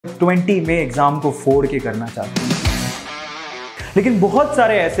20 में एग्जाम को फोड़ के करना चाहते हैं, लेकिन बहुत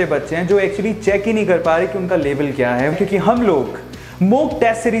सारे ऐसे बच्चे हैं जो एक्चुअली चेक ही नहीं कर पा रहे कि उनका लेवल क्या है, क्योंकि हम लोग मॉक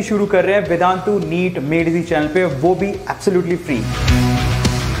टेस्ट सीरीज शुरू कर रहे हैं वेदांतु नीट मेड चैनल पे, वो भी एब्सोल्युटली फ्री।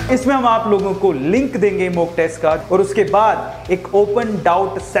 इसमें हम आप लोगों को लिंक देंगे मॉक टेस्ट का, और उसके बाद एक ओपन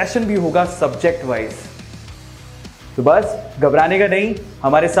डाउट सेशन भी होगा सब्जेक्ट वाइज। तो बस घबराने का नहीं,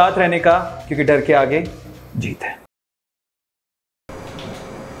 हमारे साथ रहने का, क्योंकि डर के आगे जीत है।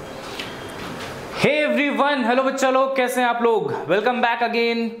 हे एवरीवन, हेलो बच्चा लोग, कैसे हैं आप लोग? Welcome back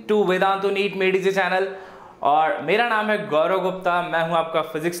again to Vedantu NEET made channel. और मेरा नाम है गौरव गुप्ता, मैं हूं आपका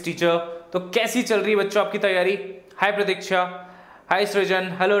फिजिक्स टीचर। तो कैसी चल रही है बच्चों आपकी तैयारी? हाय प्रतीक्षा, हाय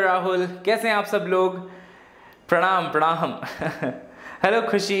सृजन, हेलो राहुल, कैसे हैं आप सब लोग? प्रणाम प्रणाम। हेलो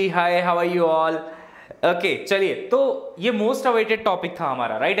खुशी, हाय, how are you all? Okay, चलिए, तो ये मोस्ट अवेटेड टॉपिक था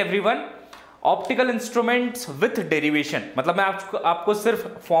हमारा, right everyone? Optical instruments with derivation. मतलब मैं आपको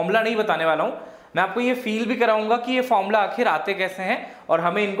सिर्फ फॉर्मूला नहीं बताने वाला हूं, मैं आपको ये फील भी कराऊंगा कि ये फॉर्मूला आखिर आते कैसे हैं और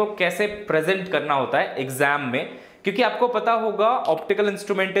हमें इनको कैसे प्रेजेंट करना होता है एग्जाम में, क्योंकि आपको पता होगा optical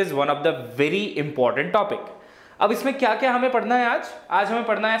instrument is one of the very important topic. अब इसमें क्या क्या हमें पढ़ना है आज हमें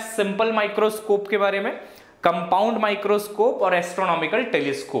पढ़ना है सिंपल माइक्रोस्कोप के बारे में, कंपाउंड माइक्रोस्कोप और एस्ट्रोनॉमिकल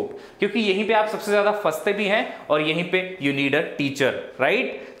टेलीस्कोप, क्योंकि यहीं पे आप सबसे ज्यादा फंसते भी हैं और यहीं पे you need a teacher,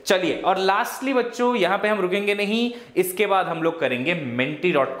 right? चलिए, और लास्टली बच्चों यहां पे हम रुकेंगे नहीं, इसके बाद हम लोग करेंगे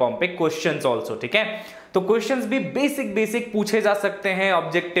menti.com पे क्वेश्चंस आल्सो, ठीक है? तो क्वेश्चंस भी बेसिक पूछे जा सकते हैं।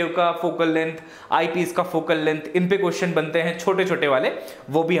 ऑब्जेक्टिव का फोकल लेंथ, आईपीस का फोकल लेंथ, इन पे क्वेश्चन बनते हैं छोटे छोटे वाले,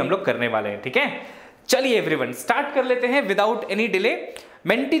 वो भी हम लोग करने वाले हैं, ठीक है? चलिए एवरीवन, स्टार्ट कर लेते हैं विदाउट एनी डिले।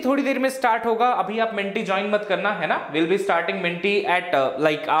 मेंटी थोड़ी देर में स्टार्ट होगा, अभी आप मेंटी ज्वाइन मत करना, है ना? Will be starting mentee at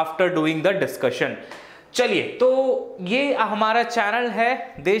like after doing the discussion. चलिए, तो ये हमारा चैनल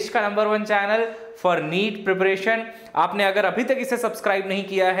है, देश का number 1 channel for NEET preparation. आपने अगर अभी तक इसे सब्सक्राइब नहीं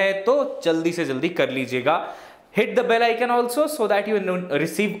किया है तो जल्दी से जल्दी कर लीजिएगा। Hit the bell icon also so that you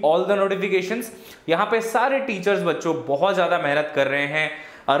receive all the notifications. यहाँ पे सारे टीचर्स बच्चों बहुत ज्यादा मेहनत कर रहे हैं।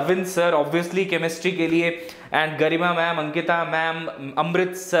 अरविंद सर ऑब्वियसली केमिस्ट्री के लिए, and Garima ma'am, Ankita ma'am,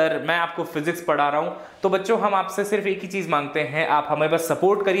 Amrit sir, मैं आपको फिजिक्स पढ़ा रहा हूं। तो बच्चों हम आपसे सिर्फ एक ही चीज मांगते हैं, आप हमें बस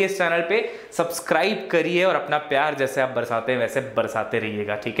सपोर्ट करिए इस चैनल पे, सब्सक्राइब करिए और अपना प्यार जैसे आप बरसाते हैं वैसे बरसाते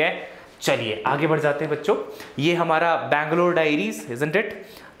रहिएगा, ठीक है? चलिए आगे बढ़ जाते हैं बच्चों। ये हमारा बैंगलोर डायरीज, इजंट इट?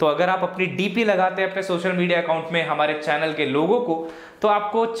 तो अगर आप अपनी डीपी लगाते हैं अपने सोशल मीडिया अकाउंट में हमारे चैनल के लोगों को, तो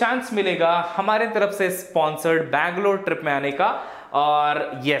आपको चांस मिलेगा हमारे तरफ से स्पॉन्सर्ड बैंगलोर ट्रिप में आने का और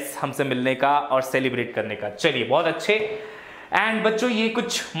यस हमसे मिलने का और सेलिब्रेट करने का। चलिए, बहुत अच्छे। एंड बच्चों ये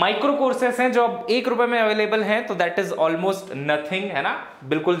कुछ माइक्रो कोर्सेस हैं जो अब 1 रुपए में अवेलेबल हैं, तो दैट इज ऑलमोस्ट नथिंग, है ना?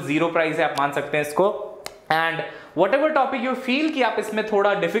 बिल्कुल जीरो प्राइस है, आप मान सकते हैं इसको। And what ever topic you feel कि आप इसमें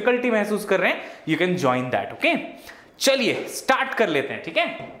थोड़ा डिफिकल्टी महसूस कर रहे हैं, you can join that, okay? चलिए स्टार्ट कर लेते हैं, ठीक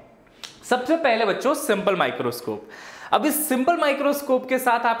है? सबसे पहले बच्चों सिंपल माइक्रोस्कोप। अब इस सिंपल माइक्रोस्कोप के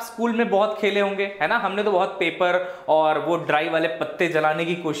साथ आप स्कूल में बहुत खेले होंगे, है ना? हमने तो बहुत पेपर और वो ड्राई वाले पत्ते जलाने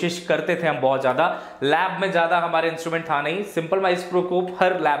की कोशिश करते थे हम बहुत ज्यादा। लैब में ज्यादा हमारे इंस्ट्रूमेंट था नहीं, सिंपल माइक्रोस्कोप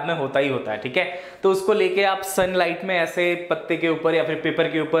हर लैब में होता ही होता है, ठीक है? तो उसको लेके आप सनलाइट में ऐसे पत्ते के ऊपर या फिर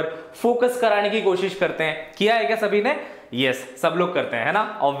पेपर के ऊपर फोकस कराने की कोशिश करते हैं। किया है क्या सभी ने? यस, सब लोग करते हैं, है ना?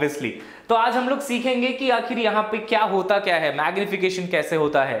 ऑब्वियसली। तो आज हम लोग सीखेंगे कि आखिर यहाँ पे क्या होता क्या है, मैग्निफिकेशन कैसे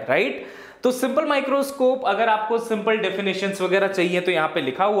होता है, राइट? तो सिंपल माइक्रोस्कोप, अगर आपको सिंपल डेफिनेशंस वगैरह चाहिए तो यहाँ पे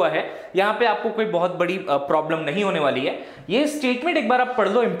लिखा हुआ है, यहाँ पे आपको कोई बहुत बड़ी प्रॉब्लम नहीं होने वाली है। ये स्टेटमेंट एक बार आप पढ़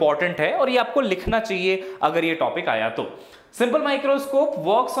लो, इंपॉर्टेंट है और ये आपको लिखना चाहिए अगर ये टॉपिक आया तो। Simple microscope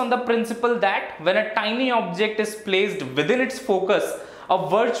works on the principle that when a tiny object is placed within its focus, a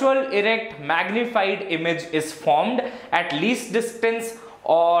virtual erect magnified image is formed at least distance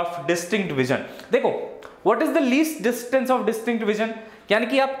of distinct vision. देखो, what is the least distance of distinct vision? यानी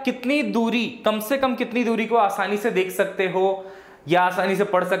कि आप कितनी दूरी, कम से कम कितनी दूरी को आसानी से देख सकते हो या आसानी से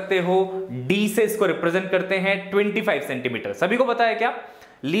पढ़ सकते हो। D से इसको रिप्रेजेंट करते हैं 25 सेंटीमीटर। सभी को पता है क्या?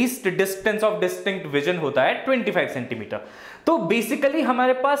 Least distance of distinct vision होता है 25 सेंटीमीटर। तो बेसिकली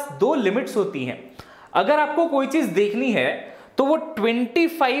हमारे पास 2 लिमिट्स होती हैं। अगर आपको कोई चीज देखनी है तो वो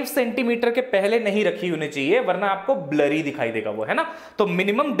 25 सेंटीमीटर के पहले नहीं रखी होनी चाहिए, वरना आपको ब्लरी दिखाई देगा वो, है ना? तो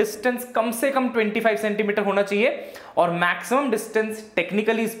मिनिमम डिस्टेंस कम से कम 25 सेंटीमीटर होना चाहिए और maximum distance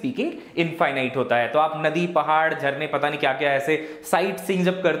technically speaking infinite होता है। तो आप नदी, पहाड़, झरने, पता नहीं क्या क्या ऐसे साइट सीइंग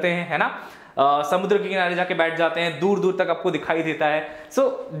जब करते हैं, है ना? समुद्र के किनारे जाके बैठ जाते हैं, दूर दूर तक आपको दिखाई देता है। सो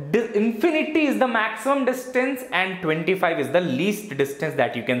infinity is the maximum distance and 25 is the least distance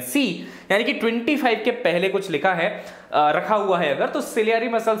that you can see. यानी कि 25 के पहले कुछ लिखा है, रखा हुआ है अगर, तो सिलियरी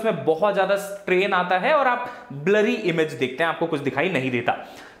मसल्स में बहुत ज्यादा स्ट्रेन आता है और आप ब्लरी इमेज देखते हैं, आपको कुछ दिखाई नहीं देता।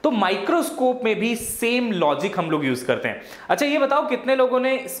 तो माइक्रोस्कोप में भी सेम लॉजिक हम लोग यूज करते हैं। अच्छा ये बताओ कितने लोगों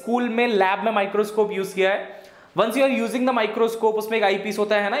ने स्कूल में लैब में माइक्रोस्कोप यूज किया है? Once you are using the microscope, उसमें एक आई पीस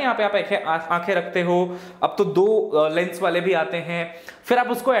होता है ना, यहाँ पे आप आंखें रखते हो, अब तो 2 लेंस वाले भी आते हैं, फिर आप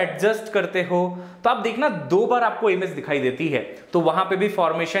उसको एडजस्ट करते हो, तो आप देखना 2 बार आपको इमेज दिखाई देती है। तो वहां पे भी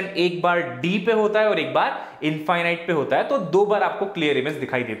फॉर्मेशन एक बार डी पे होता है और एक बार इनफाइनाइट पे होता है, तो 2 बार आपको क्लियर इमेज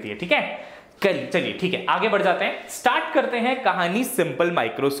दिखाई देती है। ठीक है, चलिए ठीक है, आगे बढ़ जाते हैं, स्टार्ट करते हैं कहानी सिंपल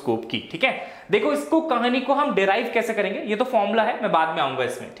माइक्रोस्कोप की। ठीक है, देखो इसको कहानी को हम डिराइव कैसे करेंगे, ये तो फॉर्मूला है, मैं बाद में आऊंगा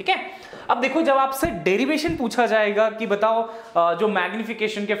इसमें। ठीक है, अब देखो जब आपसे डेरिवेशन पूछा जाएगा कि बताओ जो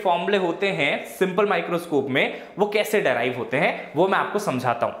मैग्निफिकेशन के फॉर्मूले होते हैं सिंपल माइक्रोस्कोप में वो कैसे डेराइव होते हैं, वो मैं आपको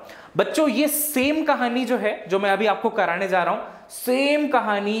समझाता हूं। बच्चों ये सेम कहानी जो है, जो मैं अभी आपको कराने जा रहा हूं, सेम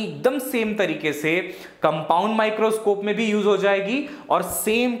कहानी एकदम सेम तरीके से कंपाउंड माइक्रोस्कोप में भी यूज हो जाएगी और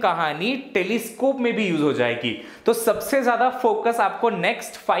सेम कहानी टेलीस्कोप में भी यूज हो जाएगी। तो सबसे ज्यादा फोकस आपको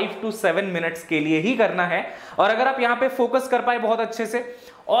नेक्स्ट 5 to 7 मिनट्स के लिए ही करना है, और अगर आप यहां पे फोकस कर पाए बहुत अच्छे से,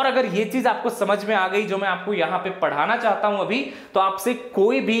 और अगर ये चीज आपको समझ में आ गई जो मैं आपको यहां पे पढ़ाना चाहता हूं अभी, तो आपसे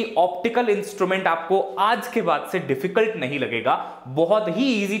कोई भी ऑप्टिकल इंस्ट्रूमेंट आपको आज के बाद से डिफिकल्ट नहीं लगेगा। बहुत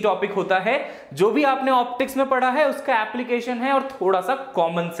ही इजी टॉपिक होता है, जो भी आपने ऑप्टिक्स में पढ़ा है उसका एप्लीकेशन है और थोड़ा सा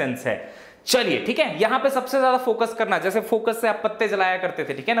कॉमन सेंस है। चलिए ठीक है, यहां पे सबसे ज्यादा फोकस करना, जैसे फोकस से आप पत्ते जलाया करते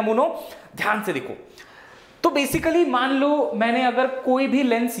थे, ठीक है नमूनों, ध्यान से देखो। तो बेसिकली मान लो मैंने अगर कोई भी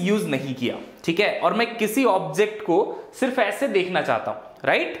लेंस यूज नहीं किया, ठीक है, और मैं किसी ऑब्जेक्ट को सिर्फ ऐसे देखना चाहता हूं,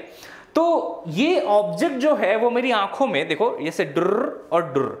 राइट, तो ये ऑब्जेक्ट जो है वो मेरी आंखों में देखो जैसे डुर्र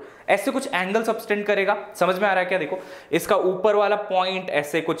और डुर्र ऐसे कुछ एंगल सब्सटेंड करेगा। समझ में आ रहा है क्या? देखो इसका ऊपर वाला पॉइंट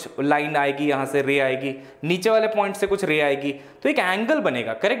ऐसे कुछ लाइन आएगी, यहां से रे आएगी, नीचे वाले पॉइंट से कुछ रे आएगी, तो एक एंगल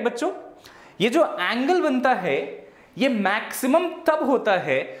बनेगा। करेक्ट बच्चों, ये जो एंगल बनता है ये मैक्सिमम तब होता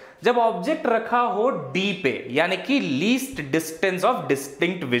है जब ऑब्जेक्ट रखा हो डी पे, यानी कि least distance of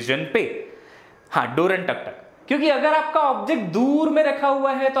distinct vision पे। हाँ, डोर एंड टक टक, क्योंकि अगर आपका ऑब्जेक्ट दूर में रखा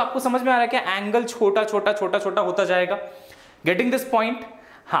हुआ है तो आपको समझ में आ रहा है कि एंगल छोटा छोटा छोटा छोटा होता जाएगा। Getting this point?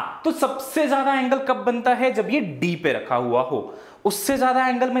 हाँ, तो सबसे ज्यादा एंगल कब बनता है? जब ये डी पे रखा हुआ हो। उससे ज्यादा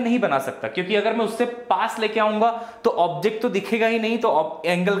एंगल मैं नहीं बना सकता, क्योंकि अगर मैं उससे पास लेके आऊंगा तो ऑब्जेक्ट तो दिखेगा ही नहीं, तो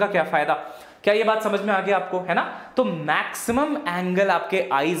एंगल का क्या फायदा। क्या ये बात समझ में आ गई आपको, है ना? तो मैक्सिमम एंगल आपके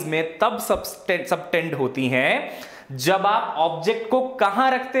आईज में तब सबटेंड होती हैं जब आप ऑब्जेक्ट को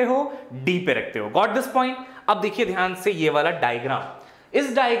कहां रखते हो? डी पे रखते हो। Got this point? अब देखिए ध्यान से ये वाला डायग्राम,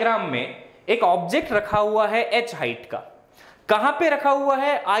 इस डायग्राम में एक ऑब्जेक्ट रखा हुआ है h हाइट का। कहां पे रखा हुआ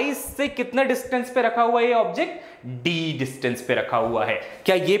है? आईज से कितने डिस्टेंस पे रखा हुआ है ये ऑब्जेक्ट? d डिस्टेंस पे रखा हुआ है।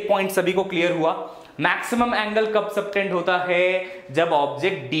 क्या ये पॉइंट सभी को क्लियर हुआ? मैक्सिमम एंगल कब सबटेंड होता है? जब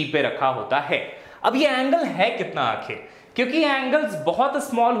ऑब्जेक्ट डी पे रखा होता है। अब ये एंगल है कितना आखिर? क्योंकि ये एंगल्स बहुत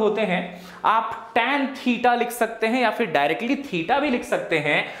स्मॉल होते हैं, आप tan थीटा लिख सकते हैं या फिर डायरेक्टली थीटा भी लिख सकते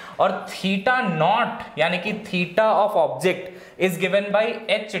हैं, और थीटा नॉट यानी कि theta of object is given by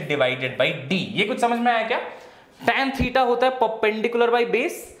h divided by d। ये कुछ समझ में आया क्या? tan थीटा होता है परपेंडिकुलर बाय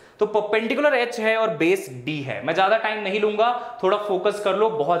बेस, तो परपेंडिकुलर h है और बेस d है। मैं ज्यादा टाइम नहीं लूंगा, थोड़ा फोकस कर लो,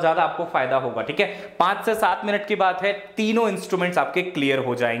 बहुत ज्यादा आपको फायदा होगा। ठीक है, 5 से 7 मिनट की बात है, तीनों इंस्ट्रूमेंट्स आपके क्लियर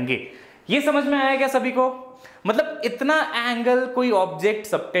हो जाएंगे। ये समझ में आया क्या सभी को? मतलब इतना एंगल कोई ऑब्जेक्ट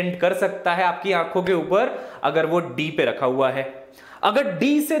सबटेंड कर सकता है आपकी आंखों के ऊपर अगर वो डी पे रखा हुआ है। अगर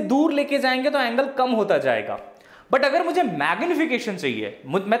डी से दूर लेके जाएंगे तो एंगल कम होता जाएगा। बट अगर मुझे मैग्निफिकेशन चाहिए,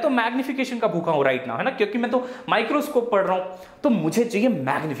 मैं तो मैग्निफिकेशन का भूखा हूं राइट नाउ, है ना, क्योंकि मैं तो माइक्रोस्कोप पढ़ रहा हूं, तो मुझे चाहिए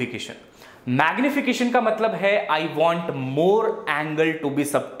मैग्निफिकेशन। मैग्निफिकेशन का मतलब है I want more angle to be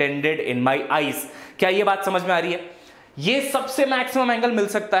subtended in my eyes. क्या ये बात समझ में आ रही है? ये सबसे मैक्सिमम एंगल मिल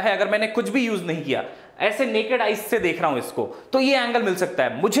सकता है अगर मैंने कुछ भी यूज नहीं किया, ऐसे नेकेड आइज से देख रहा हूं इसको, तो ये एंगल मिल सकता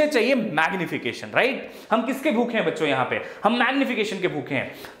है। मुझे चाहिए मैग्निफिकेशन, राइट? हम किसके भूखे हैं बच्चों? यहां पे हम मैग्निफिकेशन के भूखे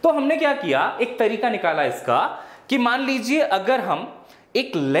हैं। तो हमने क्या किया, एक तरीका निकाला इसका कि मान लीजिए अगर हम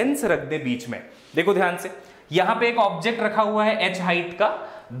एक लेंस रख दें बीच में, देखो ध्यान से, यहां पे एक ऑब्जेक्ट रखा हुआ है h हाइट का,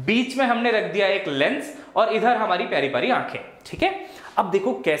 बीच में हमने रख दिया एक लेंस और इधर हमारी प्यारी प्यारी आंखें। ठीक है, अब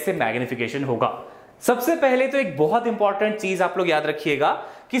देखो कैसे मैग्निफिकेशन होगा। सबसे पहले तो एक बहुत इंपॉर्टेंट चीज आप लोग याद रखिएगा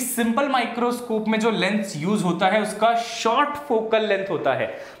कि सिंपल माइक्रोस्कोप में जो लेंस यूज होता है उसका शॉर्ट फोकल लेंथ होता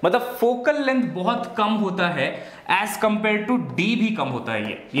है, मतलब फोकल लेंथ बहुत कम होता है, एज कंपेयर टू डी भी कम होता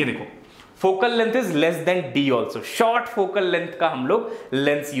है। ये देखो, focal length is less than D also. Short focal length का हम लोग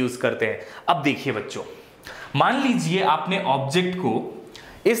लेंस यूज करते हैं। अब देखिए बच्चों, मान लीजिए आपने ऑब्जेक्ट को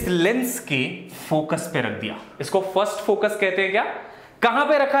इस लेंस के फोकस पे रख दिया, इसको फर्स्ट फोकस कहते हैं। क्या कहां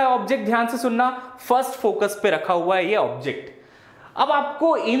पे रखा है ऑब्जेक्ट? ध्यान से सुनना, फर्स्ट फोकस पे रखा हुआ है ये ऑब्जेक्ट। अब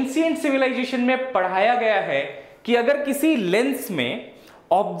आपको एंशिएंट सिविलाइजेशन में पढ़ाया गया है कि अगर किसी लेंस में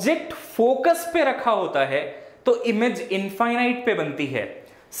ऑब्जेक्ट फोकस पे रखा होता है तो इमेज इनफाइनाइट पे बनती है।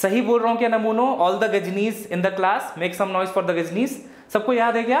 सही बोल रहा हूं क्या नमूनों? All the गजनीज in the class make some noise for the गजनीज। सबको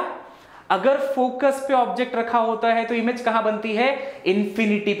याद है क्या? अगर फोकस पे ऑब्जेक्ट रखा होता है तो इमेज कहां बनती है?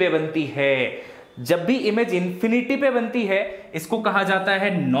 इन्फिनिटी पे बनती है। जब भी इमेज इन्फिनिटी पे बनती है इसको कहा जाता है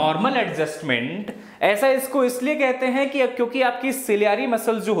नॉर्मल एडजस्टमेंट। ऐसा इसको इसलिए कहते हैं कि क्योंकि आपकी सिलियरी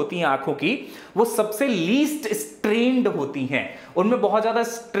मसल्स जो होती हैं आंखों की, वो सबसे लीस्ट स्ट्रेन्ड होती हैं, उनमें बहुत ज्यादा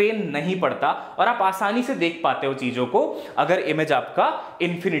स्ट्रेन नहीं पड़ता और आप आसानी से देख पाते हो चीजों को अगर इमेज आपका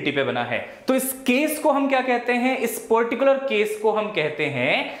इन्फिनिटी पे बना है। तो इस केस को हम क्या कहते हैं? इस पर्टिकुलर केस को हम कहते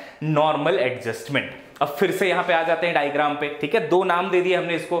हैं नॉर्मल एडजस्टमेंट। अब फिर से यहां पे आ जाते हैं डायग्राम पे, ठीक है। दो नाम दे दिए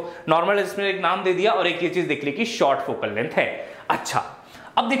हमने इसको, नॉर्मल एडजस्टमेंट एक नाम दे दिया और एक ये चीज देख ली कि शॉर्ट फोकल लेंथ है। अच्छा,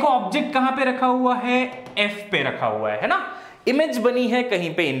 अब देखो ऑब्जेक्ट कहां पे रखा हुआ है? एफ पे रखा हुआ है ना। इमेज बनी है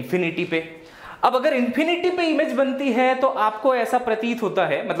कहीं पे इन्फिनिटी पे। अब अगर इन्फिनिटी पे इमेज बनती है तो आपको ऐसा प्रतीत होता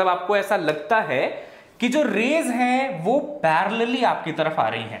है, मतलब आपको ऐसा लगता है कि जो रेज हैं वो पैरेलली आपकी तरफ आ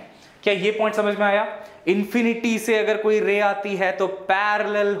रही हैं। क्या ये पॉइंट समझ में आया? इन्फिनिटी से अगर कोई रे आती है तो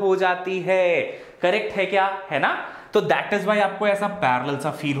पैरेलल हो जाती है, करेक्ट है क्या? है ना। तो दैट इज व्हाई आपको ऐसा पैरेलल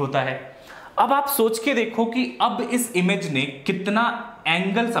सा फील होता है। अब आप सोच के देखो कि अब इस इमेज ने कितना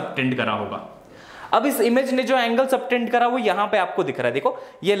एंगल सबटेंड करा होगा। अब इस इमेज ने जो एंगल सबटेंड करा वो यहां पे आपको दिख रहा है। देखो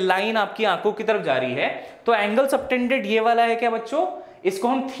ये लाइन आपकी आंखों की तरफ जा रही है, तो एंगल सबटेंडेड ये वाला है क्या बच्चों? इसको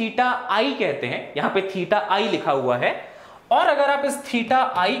हम थीटा आई कहते हैं। यहां पे थीटा आई लिखा हुआ है। और अगर आप इस थीटा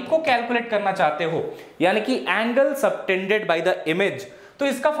आई को कैलकुलेट करना चाहते हो, यानी कि angle subtended by the image, तो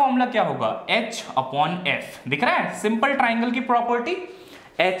इसका फॉर्मूला क्या होगा? h upon F. दिख रहा है सिंपल ट्राइंगल की प्रॉपर्टी,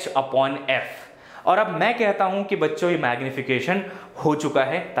 h अपॉन एफ। और अब मैं कहता हूं कि बच्चों ये मैग्निफिकेशन हो चुका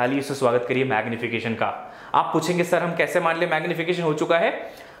है। तालियों से स्वागत करिए मैग्निफिकेशन का। आप पूछेंगे सर हम कैसे मान ले मैग्निफिकेशन हो चुका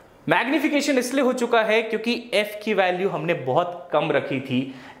है? मैग्निफिकेशन इसलिए हो चुका है क्योंकि f की वैल्यू हमने बहुत कम रखी थी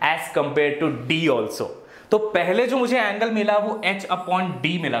as compare to d also. तो पहले जो मुझे एंगल मिला वो h अपॉन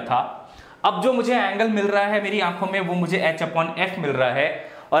डी मिला था, अब जो मुझे एंगल मिल रहा है मेरी आंखों में वो मुझे h अपॉन एफ मिल रहा है।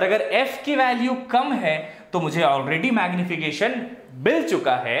 और अगर f की वैल्यू कम है तो मुझे ऑलरेडी मैग्निफिकेशन मिल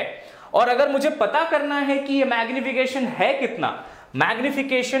चुका है। और अगर मुझे पता करना है कि ये मैग्निफिकेशन है कितना,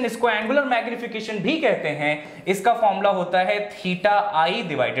 मैग्निफिकेशन इसको एंगुलर मैग्निफिकेशन भी कहते हैं। इसका फॉर्मूला होता है theta I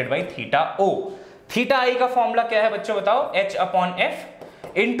divided by theta O. Theta आई का फॉर्मूला क्या है बच्चों बताओ? h upon F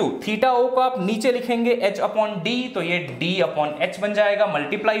into theta ओ को आप नीचे लिखेंगे h अपॉन डी, तो ये d अपॉन h बन जाएगा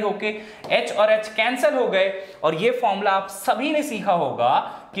मल्टीप्लाई होके, h और h कैंसिल हो गए। और ये फॉर्मूला आप सभी ने सीखा होगा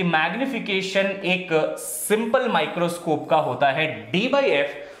कि मैग्निफिकेशन एक सिंपल माइक्रोस्कोप का होता है d by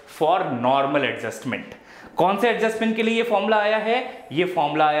F for normal adjustment. कौन से एडजस्टमेंट के लिए ये फॉर्मूला आया है? ये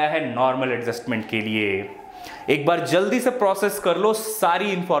फॉर्मूला आया है नॉर्मल एडजस्टमेंट के लिए। एक बार जल्दी से प्रोसेस कर लो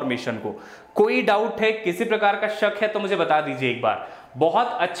सारी इंफॉर्मेशन को। कोई डाउट है, किसी प्रकार का शक है तो मुझे बता दीजिए एक बार।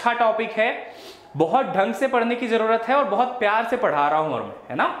 बहुत अच्छा टॉपिक है, बहुत ढंग से पढ़ने की जरूरत है और बहुत प्यार से पढ़ा रहा हूं और मैं,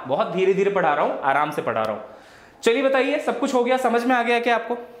 है ना, बहुत धीरे धीरे पढ़ा रहा हूं, आराम से पढ़ा रहा हूं। चलिए बताइए सब कुछ हो गया, समझ में आ गया क्या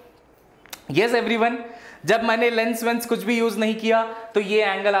आपको? Yes everyone. जब मैंने लेंस वेंस कुछ भी यूज नहीं किया तो ये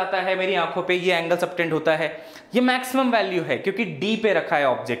एंगल आता है मेरी आंखों पे, ये एंगल सबटेंड होता है। ये मैक्सिमम वैल्यू है क्योंकि डी पे रखा है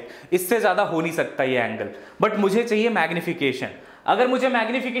ऑब्जेक्ट, इससे ज्यादा हो नहीं सकता ये एंगल। बट मुझे चाहिए मैग्निफिकेशन। अगर मुझे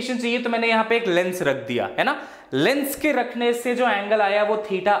मैग्निफिकेशन चाहिए तो मैंने यहाँ पे एक लेंस रख दिया, है ना। लेंस के रखने से जो एंगल आया वो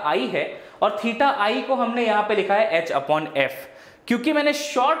थीटा आई है और थीटा आई को हमने यहाँ पे लिखा है h अपॉन एफ। क्योंकि मैंने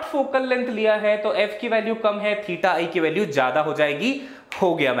शॉर्ट फोकल लेंथ लिया है तो f की वैल्यू कम है, थीटा आई की वैल्यू ज्यादा हो जाएगी।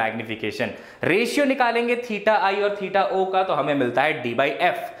 हो गया मैग्निफिकेशन। रेशियो निकालेंगे थीटा आई और थीटा ओ का तो हमें मिलता है d बाई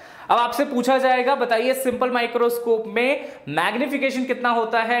एफ। अब आपसे पूछा जाएगा बताइए सिंपल माइक्रोस्कोप में मैग्निफिकेशन कितना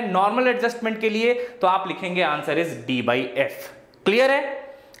होता है नॉर्मल एडजस्टमेंट के लिए, तो आप लिखेंगे answer is d by F. Clear है?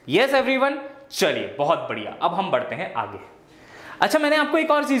 Yes everyone. चलिए बहुत बढ़िया, अब हम बढ़ते हैं आगे। अच्छा, मैंने आपको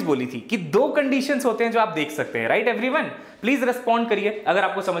एक और चीज बोली थी कि दो कंडीशंस होते हैं जो आप देख सकते हैं, राइट एवरीवन? प्लीज रिस्पॉन्ड करिए अगर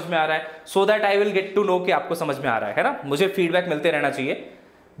आपको समझ में आ रहा है, so that I will get to know कि आपको समझ में आ रहा है ना। मुझे फीडबैक मिलते रहना चाहिए।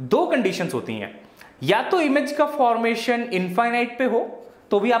 दो कंडीशंस होती हैं, या तो इमेज का फॉर्मेशन इनफाइनाइट पे हो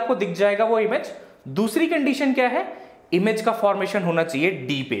तो भी आपको दिख जाएगा वो इमेज। दूसरी कंडीशन क्या है? इमेज का फॉर्मेशन होना चाहिए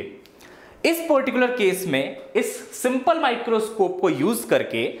डी पे। इस पर्टिकुलर केस में इस सिंपल माइक्रोस्कोप को यूज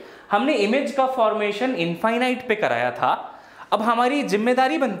करके हमने इमेज का फॉर्मेशन इनफाइनाइट पे कराया था। अब हमारी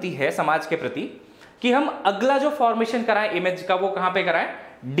जिम्मेदारी बनती है समाज के प्रति कि हम अगला जो फॉर्मेशन कराएं इमेज का वो कहां पे कराएं?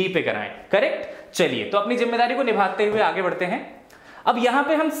 डी पे कराएं। करेक्ट? चलिए तो अपनी जिम्मेदारी को निभाते हुए आगे बढ़ते हैं। अब यहां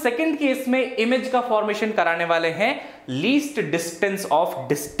पे हम सेकंड केस में इमेज का फॉर्मेशन कराने वाले हैं least distance of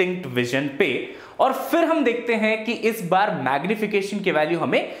distinct vision पे, और फिर हम देखते हैं कि इस बार मैग्निफिकेशन की वैल्यू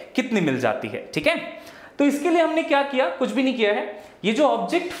हमें कितनी मिल जाती है। ठीक है, तो इसके लिए हमने क्या किया? कुछ भी नहीं किया है। ये जो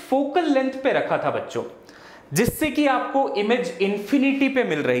ऑब्जेक्ट फोकल लेंथ पे रखा था बच्चों, जिससे कि आपको इमेज इंफिनिटी पे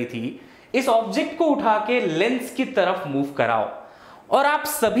मिल रही थी, इस ऑब्जेक्ट को उठा के लेंस की तरफ मूव कराओ और आप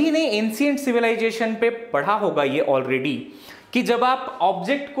सभी ने एंशिएंट सिविलाइजेशन पे पढ़ा होगा ये ऑलरेडी, कि जब आप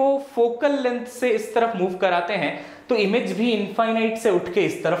ऑब्जेक्ट को फोकल लेंथ से इस तरफ मूव कराते हैं तो इमेज भी इनफाइनाइट से उठ के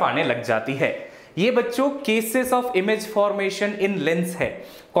इस तरफ आने लग जाती है। ये बच्चों cases of image formation in lens है,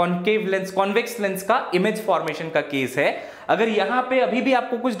 कॉन्केव लेंस, कॉन्वेक्स लेंस का इमेज फॉर्मेशन का केस है। अगर यहां पे अभी भी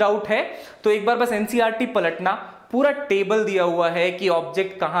आपको कुछ डाउट है तो एक बार बस एनसीईआरटी पलटना, पूरा टेबल दिया हुआ है कि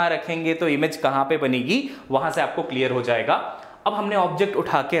ऑब्जेक्ट कहां रखेंगे तो इमेज कहां पे बनेगी, वहां से आपको क्लियर हो जाएगा। अब हमने ऑब्जेक्ट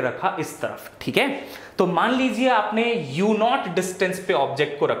उठा के रखा इस तरफ, ठीक है। तो मान लीजिए आपने u0 डिस्टेंस पे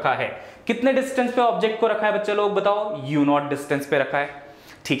ऑब्जेक्ट को रखा है। कितने डिस्टेंस पे ऑब्जेक्ट को रखा है बच्चे लोग बताओ? u0 डिस्टेंस पे रखा है,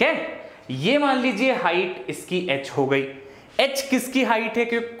 ठीक है। ये मान लीजिए हाइट इसकी h हो गई। h किसकी हाइट है,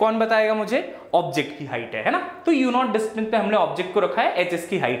 क्योंकि कौन बताएगा मुझे? ऑब्जेक्ट की हाइट है ना। तो u0 डिस्टेंस पे हमने ऑब्जेक्ट को रखा है, h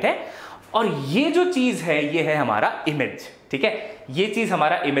इसकी हाइट है। और ये जो चीज है ये है हमारा इमेज, ठीक है। ये चीज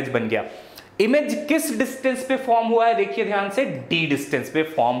हमारा इमेज बन गया। इमेज किस डिस्टेंस पे फॉर्म हुआ है? देखिए ध्यान से, d डिस्टेंस पे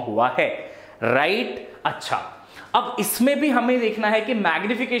फॉर्म हुआ है, राइट। अच्छा, अब इसमें भी हमें देखना है कि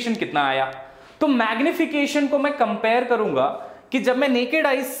मैग्निफिकेशन कितना आया। तो मैग्निफिकेशन को मैं कंपेयर करूंगा कि जब मैं नेकेड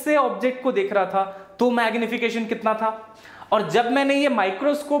आइज से ऑब्जेक्ट को देख रहा था तो मैग्निफिकेशन कितना था, और जब मैंने ये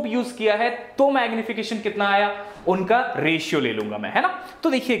माइक्रोस्कोप यूज किया है तो मैग्निफिकेशन कितना आया, उनका रेशियो ले लूंगा मैं, है ना। तो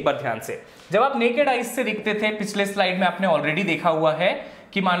देखिए एक बार ध्यान से, जब आप नेकेड आइज से दिखते थे, पिछले स्लाइड में आपने ऑलरेडी देखा हुआ है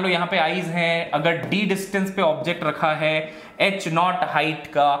कि मान लो यहाँ पे आईज हैं, अगर d डिस्टेंस पे ऑब्जेक्ट रखा है, h0 हाइट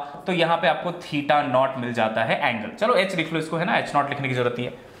का, तो यहाँ पे आपको θ0 मिल जाता है एंगल। चलो h लिख लो इसको, है ना, h0 लिखने की जरूरत नहीं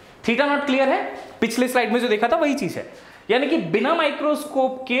है। θ0 क्लियर है? पिछले स्लाइड में जो देखा था वही चीज है, यानी कि बिना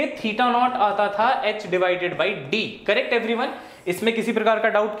माइक्रोस्कोप के θ0 आता था h divided by d। Correct everyone? इसमें किसी प्रकार का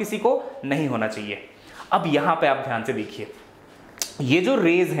डाउट किसी को नहीं होना चाहिए। अब यहां पे आप ध्यान से देखिए, ये जो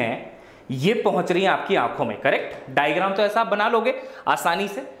रेज हैं ये पहुंच रही है आपकी आंखों में, करेक्ट। डायग्राम तो ऐसा आप बना लोगे आसानी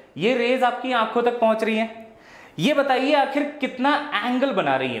से। ये रेज आपकी आंखों तक पहुंच रही हैं। ये बताइए आखिर कितना एंगल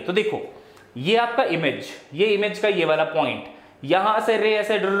बना रही है। तो देखो ये आपका इमेज, ये इमेज का ये वाला पॉइंट, यहां से रे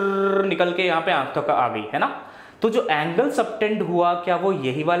ऐसे निकल के यहां पे आंख तक आ गई, है ना। तो जो एंगल सबटेंड हुआ, क्या वो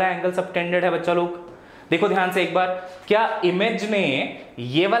यही वाला एंगल सबटेंडेड है बच्चा लोग? देखो ध्यान से एक बार, क्या इमेज ने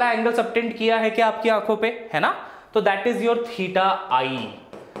ये वाला एंगल सबटेंड किया है क्या आपकी आंखों पे, है ना। तो that is your θi।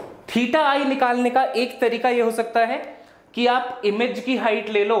 θi निकालने का एक तरीका ये हो सकता है कि आप इमेज की हाइट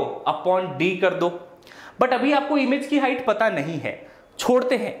ले लो, अपॉन d कर दो। बट अभी आपको इमेज की हाइट पता नहीं है,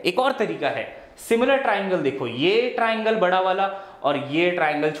 छोड़ते हैं। एक और तरीका है, सिमिलर ट्राइंगल देखो, ये ट्राइंगल बड़ा वाला और ये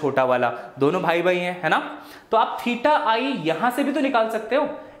ट्राइंगल छोटा वाला, दोनों भाई भाई हैं, है ना। तो आप θi यहां से भी तो निकाल सकते हो,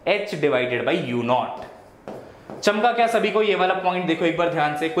 h डिवाइडेड बाई u0। चमका क्या सभी को ये वाला पॉइंट? देखो एक बार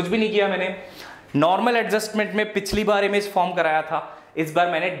ध्यान से, कुछ भी नहीं किया मैंने। नॉर्मल एडजस्टमेंट में पिछली बार इमेज फॉर्म कराया था, इस बार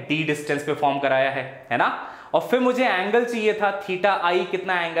मैंने d डिस्टेंस पे फॉर्म कराया है ना। और फिर मुझे एंगल चाहिए था θi,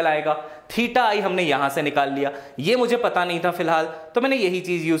 कितना एंगल आएगा, θi हमने यहां से निकाल लिया। ये मुझे पता नहीं था फिलहाल, तो मैंने यही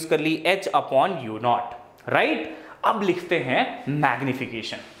चीज यूज कर ली, h अपॉन u0, राइट। अब लिखते हैं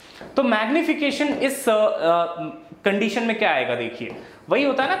मैग्निफिकेशन। तो मैग्निफिकेशन इस कंडीशन में क्या आएगा? देखिए वही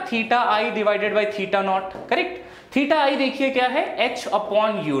होता है ना, θi divided by θ0, correct. θi देखिए क्या है, h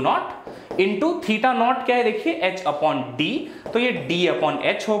अपॉन u0 इंटू θ0 क्या है देखिए, h अपॉन d। तो ये d अपॉन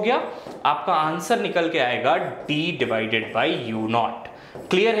h हो गया। आपका आंसर निकल के आएगा d divided by u0।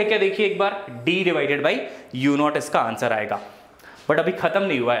 Clear है क्या? देखिए एक बार, d डिवाइडेड बाई u0 इसका आंसर आएगा। बट अभी खत्म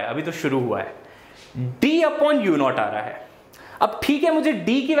नहीं हुआ है, अभी तो शुरू हुआ है। d अपॉन u0 आ रहा है। अब ठीक है, मुझे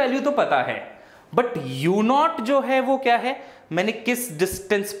d की वैल्यू तो पता है, बट u0 जो है वो क्या है, मैंने किस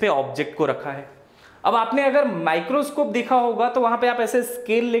डिस्टेंस पे ऑब्जेक्ट को रखा है। अब आपने अगर माइक्रोस्कोप देखा होगा तो वहां पे आप ऐसे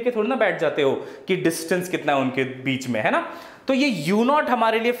स्केल लेके थोड़ी ना बैठ जाते हो कि डिस्टेंस कितना है उनके बीच में, है ना। तो ये u0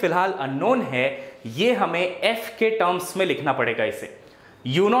 हमारे लिए फिलहाल अननोन है, ये हमें f के टर्म्स में लिखना पड़ेगा। इसे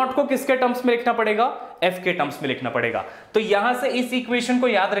u0 को किसके टर्म्स में लिखना पड़ेगा? f के टर्म्स में लिखना पड़ेगा। तो यहां से इस इक्वेशन को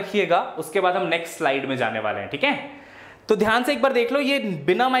याद रखिएगा, उसके बाद हम नेक्स्ट स्लाइड में जाने वाले हैं, ठीक है। तो ध्यान से एक बार देख लो, ये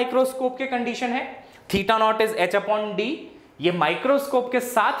बिना माइक्रोस्कोप के कंडीशन है, θ0 इज h अपॉन d। ये माइक्रोस्कोप के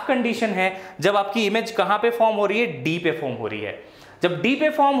साथ कंडीशन है जब आपकी इमेज कहां पे फॉर्म हो रही है, d पे फॉर्म हो रही है। जब d पे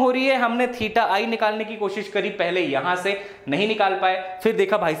फॉर्म हो रही है, हमने θi निकालने की कोशिश करी, पहले यहां से नहीं निकाल पाए, फिर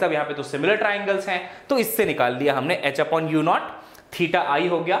देखा भाई साहब यहाँ पे तो सिमिलर ट्राइंगल्स हैं, तो इससे निकाल लिया हमने h अपॉन u0, θi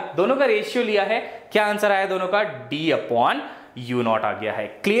हो गया। दोनों का रेशियो लिया है, क्या आंसर आया दोनों का? d अपॉन u0 आ गया है।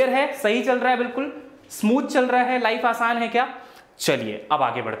 क्लियर है? सही चल रहा है, बिल्कुल स्मूथ चल रहा है, लाइफ आसान है क्या? चलिए अब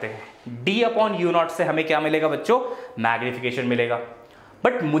आगे बढ़ते हैं। d अपॉन u0 से हमें क्या मिलेगा बच्चों? मैग्निफिकेशन मिलेगा।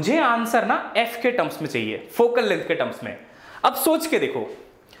 बट मुझे आंसर ना f के टर्म्स में चाहिए, फोकल लेंथ के टर्म्स में। अब सोच के देखो,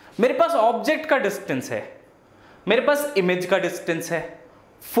 मेरे पास ऑब्जेक्ट का डिस्टेंस है, मेरे पास इमेज का डिस्टेंस है,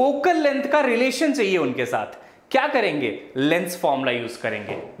 फोकल लेंथ का रिलेशन चाहिए उनके साथ। क्या करेंगे, लेंस फॉर्मूला यूज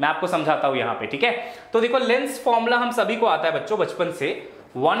करेंगे। मैं आपको समझाता हूं यहां पे, ठीक है। तो देखो लेंस फॉर्मूला हम सभी को आता है बच्चों बचपन से,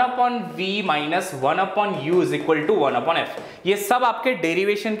 1/v minus 1/u is equal to 1/f। ये सब आपके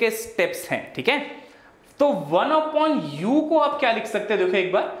डेरिवेशन के स्टेप्स हैं, ठीक है। तो 1/u को आप क्या लिख सकते हैं, देखो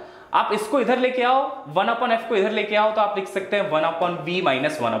एक बार आप इसको इधर लेके आओ, 1/f को इधर लेके आओ, तो आप लिख सकते हैं 1/v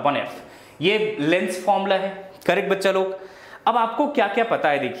माइनस 1/f। ये लेंस फॉर्मूला है, करेक्ट बच्चा लोग। अब आपको क्या क्या पता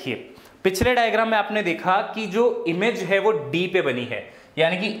है, देखिए पिछले डायग्राम में आपने देखा कि जो इमेज है वो d पे बनी है,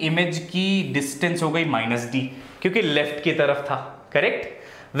 यानी कि इमेज की डिस्टेंस हो गई -d, क्योंकि लेफ्ट की तरफ था,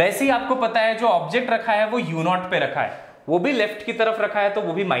 करेक्ट। वैसे ही आपको पता है जो ऑब्जेक्ट रखा है वो u0 पे रखा है, वो भी लेफ्ट की तरफ रखा है, तो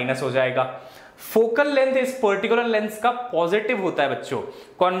वो भी माइनस हो जाएगा। फोकल लेंथ इस पर्टिकुलर लेंस का पॉजिटिव होता है बच्चों,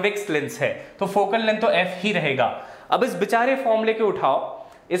 कॉन्वेक्स लेंस है, तो फोकल लेंथ तो f ही रहेगा। अब इस बेचारे फॉर्मूले के उठाओ,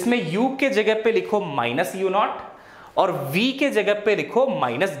 इसमें u के जगह पे लिखो -u0 और v के जगह पे लिखो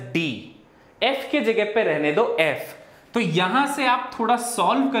 -d, f के जगह पे रहने दो f। तो यहां से आप थोड़ा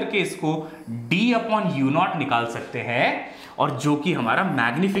सॉल्व करके इसको d/u0 निकाल सकते हैं, और जो कि हमारा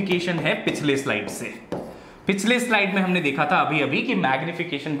मैग्निफिकेशन है पिछले स्लाइड से। पिछले स्लाइड में हमने देखा था अभी अभी कि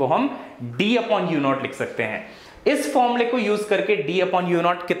मैग्निफिकेशन को हम d/u0 लिख सकते हैं। इस फॉर्मूले को यूज करके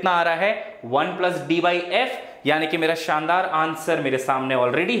d/u0 कितना आ रहा है, 1 + d/f, यानी कि मेरा शानदार आंसर मेरे सामने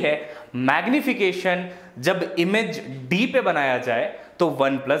ऑलरेडी है। मैग्निफिकेशन जब इमेज d पे बनाया जाए तो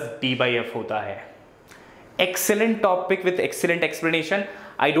 1 + d/f होता है। Excellent topic with excellent explanation.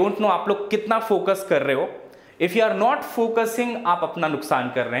 I don't know आप लोग कितना फोकस कर रहे हो। If you are not focusing, आप अपना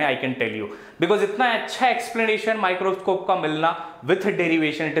नुकसान कर रहे हैं, I can tell you, because इतना अच्छा एक्सप्लेनेशन माइक्रोस्कोप का मिलना with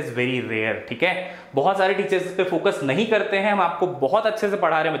derivation it is very rare, ठीक है। बहुत सारे टीचर्स इस पे फोकस नहीं करते हैं, हम आपको बहुत अच्छे से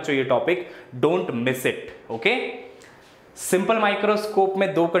पढ़ा रहे हैं बच्चों ये topic, don't miss it, okay. Simple microscope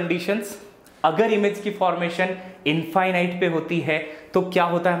में दो कंडीशंस, अगर इमेज की फॉर्मेशन इनफाइनाइट पे होती है तो क्या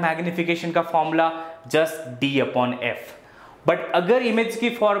होता है मैग्निफिकेशन का फॉर्मूला, जस्ट d/f। बट अगर इमेज की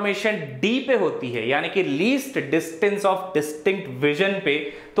फॉर्मेशन d पे होती है, यानी कि least distance of distinct vision पे,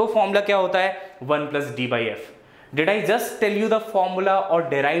 तो फॉर्मूला क्या होता है, 1 + d/f। Did I just tell you the formula और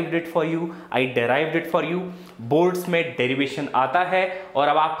derived it for you? I derived it for you. Boards में डेरिवेशन आता है और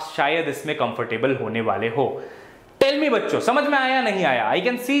अब आप शायद इसमें कंफर्टेबल होने वाले हो। टेल मी बच्चों, समझ में आया नहीं आया? आई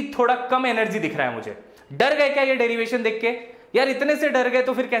कैन सी थोड़ा कम एनर्जी दिख रहा है मुझे। डर गए क्या ये डेरिवेशन देख के? यार इतने से डर गए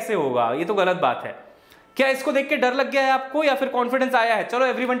तो फिर कैसे होगा, ये तो गलत बात है। क्या इसको देख के डर लग गया है आपको या फिर कॉन्फिडेंस आया है? चलो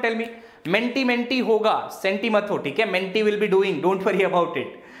एवरीवन टेल मी। मेंटी होगा, सेंटी मत हो, ठीक है। Mentee will be doing, don't worry about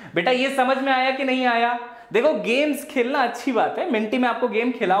it. बेटा ये समझ में आया कि नहीं आया? देखो गेम्स खेलना अच्छी बात है, मेंटी में आपको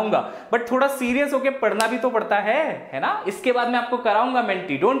गेम खिलाऊंगा, बट थोड़ा सीरियस होके पढ़ना भी तो पड़ता है ना। इसके बाद मैं आपको कराऊंगा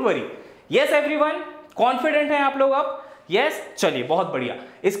mentee, don't worry. Yes everyone, confident है आप लोग अब? यस, चलिए बहुत बढ़िया।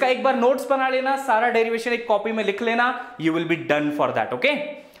 इसका एक बार नोट्स बना लेना, सारा डेरिवेशन एक कॉपी में लिख लेना, you will be done for that, okay.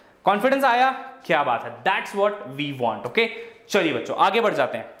 Confidence आया? क्या बात है, that's what we want, okay. चलिए बच्चों आगे बढ़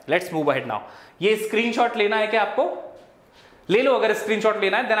जाते हैं, लेट्स मूव अहेड नाउ। ये स्क्रीनशॉट लेना है क्या आपको? ले लो, अगर स्क्रीनशॉट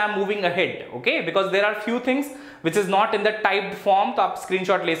लेना है then I am moving ahead, okay, because there are few things which is not in the typed form, तो आप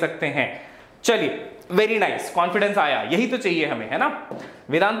स्क्रीनशॉट ले सकते हैं। चलिए, वेरी नाइस, कॉन्फिडेंस आया, यही तो चाहिए हमें, है ना।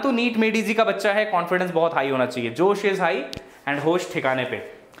 वेदांतु नीट में EJEE का बच्चा है, कॉन्फिडेंस बहुत हाई होना चाहिए, जोश इज हाई एंड होश ठिकाने पे।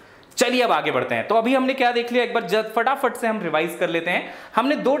 चलिए अब आगे बढ़ते हैं। तो अभी हमने क्या देख लिया, एक बार फटाफट से हम रिवाइज कर लेते हैं।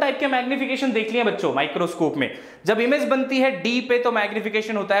 हमने दो टाइप के मैग्निफिकेशन देख लिए बच्चों माइक्रोस्कोप में। जब इमेज बनती है D पे तो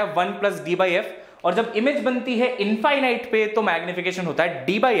मैग्निफिकेशन होता है 1 + d/f, और जब इमेज बनती है इनफाइनाइट पे तो मैग्निफिकेशन होता है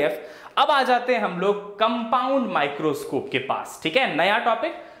d/f। अब आ जाते हैं हम लोग कंपाउंड माइक्रोस्कोप के पास, ठीक है। नया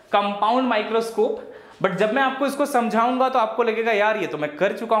टॉपिक कंपाउंड माइक्रोस्कोप। बट जब मैं आपको इसको समझाऊंगा तो आपको लगेगा यार ये तो मैं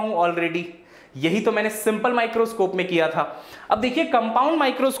कर चुका हूं ऑलरेडी, यही तो मैंने सिंपल माइक्रोस्कोप में किया था। अब देखिए कंपाउंड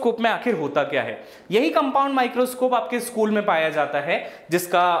माइक्रोस्कोप में आखिर होता क्या है। यही कंपाउंड माइक्रोस्कोप आपके स्कूल में पाया जाता है,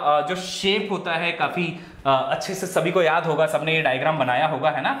 जिसका जो शेप होता है काफी अच्छे से सभी को याद होगा, सबने ये डायग्राम बनाया होगा,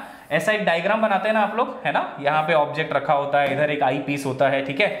 है ना। ऐसा एक डायग्राम बनाते हैं ना आप लोग, है ना। यहाँ पे ऑब्जेक्ट रखा होता है, इधर एक आई पीस होता है,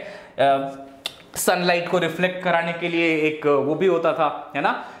 ठीक है। सनलाइट को रिफ्लेक्ट कराने के लिए एक वो भी होता था, है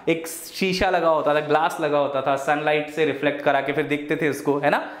ना, एक शीशा लगा होता था, ग्लास लगा होता था, सनलाइट से रिफ्लेक्ट करा के फिर देखते थे उसको, है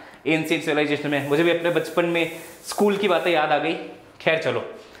ना। एंशिएंट सिविलाइजेशन में मुझे भी अपने बचपन में स्कूल की बातें याद आ गई। खैर चलो,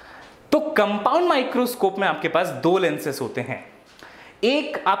 तो कंपाउंड माइक्रोस्कोप में आपके पास दो लेंसेस होते हैं।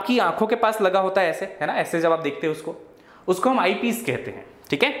 एक आपकी आंखों के पास लगा होता है ऐसे, है ना, ऐसे जब आप देखते हैं उसको हम आई पीस कहते हैं,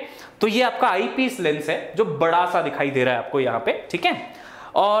 ठीक है। तो ये आपका आई पीस लेंस है जो बड़ा सा दिखाई दे रहा है आपको यहाँ पे, ठीक है।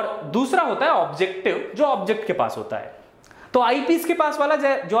 और दूसरा होता है ऑब्जेक्टिव, जो ऑब्जेक्ट के पास होता है। तो आई पीस के पास वाला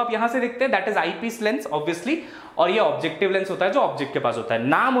जो आप यहां से देखते हैं that is I piece lens obviously, और ये ऑब्जेक्टिव लेंस होता है जो ऑब्जेक्ट के पास होता है।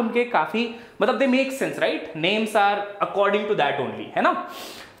 नाम उनके काफी मतलब they make sense, right, names are according to that only, है ना।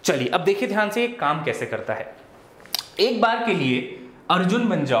 चलिए अब देखिए ध्यान से ये काम कैसे करता है। एक बार के लिए अर्जुन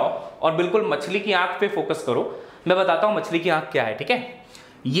बन जाओ और बिल्कुल मछली की आंख पे फोकस करो। मैं बताता हूं मछली की आंख क्या है, ठीक है।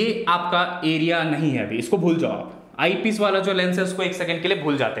 ये आपका एरिया नहीं है, अभी इसको भूल जाओ आप। आई पीस वाला जो लेंस है उसको एक सेकंड के लिए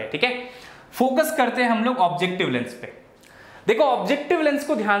भूल जाते हैं, ठीक है। फोकस करते हैं हम लोग ऑब्जेक्टिव लेंस पे। देखो ऑब्जेक्टिव लेंस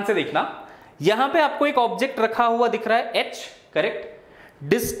को ध्यान से देखना, यहां पे आपको एक ऑब्जेक्ट रखा हुआ दिख रहा है h, correct.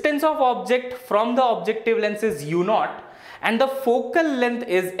 Distance of object from the objective lens is u0 and the focal length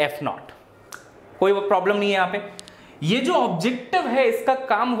is f0। कोई प्रॉब्लम नहीं है यहां पे। ये जो ऑब्जेक्टिव है इसका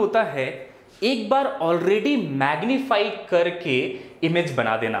काम होता है एक बार ऑलरेडी मैग्नीफाई करके इमेज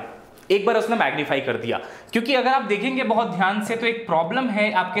बना देना। एक बार उसने मैग्नीफाई कर दिया, क्योंकि अगर आप देखेंगे बहुत ध्यान से तो एक प्रॉब्लम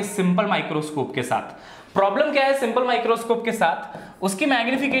है आपके सिंपल माइक्रोस्कोप के साथ। प्रॉब्लम क्या है सिंपल माइक्रोस्कोप के साथ? उसकी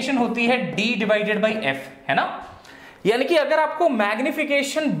मैग्निफिकेशन होती है d/f, है ना। यानी कि अगर आपको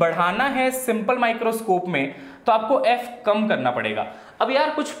मैग्निफिकेशन बढ़ाना है सिंपल माइक्रोस्कोप में तो आपको f कम करना पड़ेगा। अब यार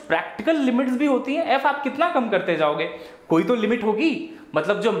कुछ प्रैक्टिकल लिमिट्स भी होती हैं, f आप कितना कम करते जाओगे, कोई तो लिमिट होगी।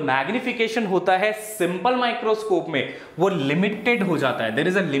 मतलब जो मैग्निफिकेशन होता है सिंपल माइक्रोस्कोप में वो लिमिटेड हो जाता है, there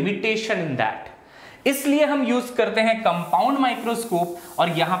is a limitation in that. इसलिए हम यूज करते हैं कंपाउंड माइक्रोस्कोप और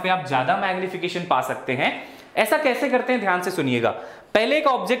यहां पे आप ज्यादा मैग्निफिकेशन पा सकते हैं। ऐसा कैसे करते हैं ध्यान से सुनिएगा। पहले एक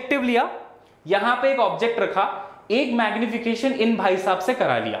ऑब्जेक्टिव लिया, यहां पे एक ऑब्जेक्ट रखा, एक मैग्निफिकेशन इन भाई साहब से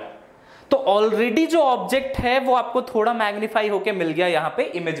करा लिया, तो ऑलरेडी जो ऑब्जेक्ट है वो आपको थोड़ा मैग्नीफाई होके मिल गया यहां पे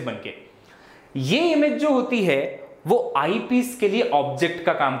इमेज बनके। ये इमेज जो होती है वो आई पीस के लिए ऑब्जेक्ट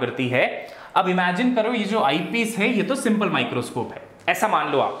का काम करती है। अब इमेजिन करो ये जो आई पीस है ये तो सिंपल माइक्रोस्कोप है, ऐसा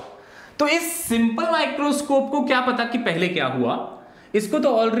मान लो आप। तो इस सिंपल माइक्रोस्कोप को क्या पता कि पहले क्या हुआ, इसको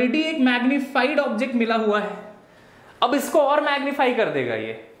तो ऑलरेडी एक मैग्नीफाइड ऑब्जेक्ट मिला हुआ है। अब इसको और मैग्नीफाई कर देगा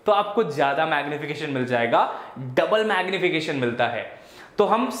ये, तो आपको ज्यादा मैग्निफिकेशन मिल जाएगा, डबल मैग्निफिकेशन मिलता है। तो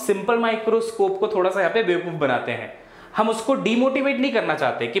हम सिंपल माइक्रोस्कोप को थोड़ा सा यहाँ पे बेवकूफ बनाते हैं। हम उसको डिमोटिवेट नहीं करना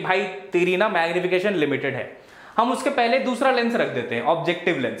चाहते कि भाई तेरी ना मैग्निफिकेशन लिमिटेड है। हम उसके पहले दूसरा लेंस रख देते हैं,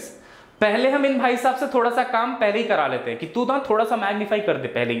 ऑब्जेक्टिव लेंस। पहले हम इन भाई साहब से थोड़ा सा काम पहले ही करा लेते हैं कि तू ना थोड़ा सा मैग्नीफाई कर दे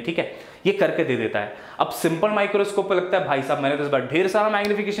पहले ही, ठीक है। ये करके दे देता है। अब सिंपल माइक्रोस्कोप पे लगता है भाई साहब मैंने तो इस बार ढेर सारा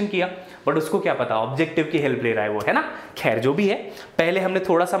मैग्निफिकेशन किया, बट उसको क्या पता ऑब्जेक्टिव की हेल्प ले रहा है वो, है ना। खैर जो भी है, पहले हमने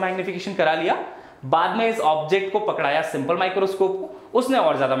थोड़ा सा मैग्निफिकेशन करा लिया, बाद में इस ऑब्जेक्ट को पकड़ाया सिंपल माइक्रोस्कोप को, उसने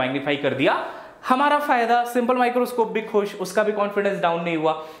और ज्यादा मैग्नीफाई कर दिया। हमारा फायदा, सिंपल माइक्रोस्कोप भी खुश, उसका भी कॉन्फिडेंस डाउन नहीं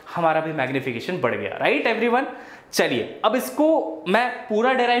हुआ, हमारा भी मैग्निफिकेशन बढ़ गया, राइट एवरीवन। चलिए अब इसको मैं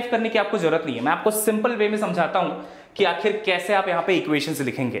पूरा डेराइव करने की आपको जरूरत नहीं है, मैं आपको सिंपल वे में समझाता हूं कि आखिर कैसे आप यहां पे इक्वेशन से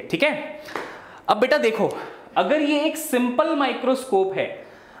लिखेंगे, ठीक है। अब बेटा देखो, अगर ये एक सिंपल माइक्रोस्कोप है,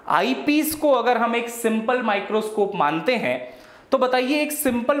 आईपीस को अगर हम एक सिंपल माइक्रोस्कोप मानते हैं, तो बताइए एक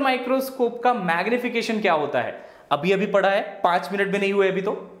सिंपल माइक्रोस्कोप का मैग्निफिकेशन क्या होता है। अभी अभी पढ़ा है, 5 मिनट भी नहीं हुए अभी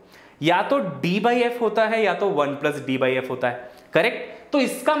तो। या तो d/f होता है या तो 1 + d/f होता है, करेक्ट। तो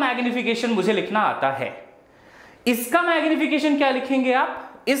इसका मैग्निफिकेशन मुझे लिखना आता है। इसका मैग्निफिकेशन क्या लिखेंगे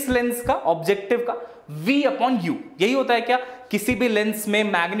आप, इस लेंस का, ऑब्जेक्टिव का, v/u। यही होता है क्या, किसी भी लेंस में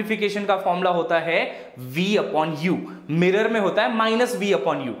मैग्निफिकेशन का फॉर्मूला होता है v/u। मिरर में होता है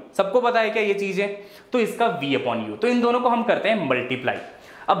 -v/u। सबको पता है क्या ये चीजें। तो इसका v/u, तो इन दोनों को हम करते हैं मल्टीप्लाई।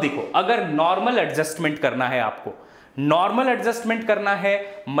 अब देखो, अगर नॉर्मल एडजस्टमेंट करना है आपको, नॉर्मल एडजस्टमेंट करना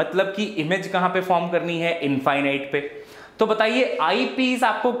है मतलब कि इमेज कहां पे फॉर्म करनी है, इनफाइनाइट पे। तो बताइए आई पीस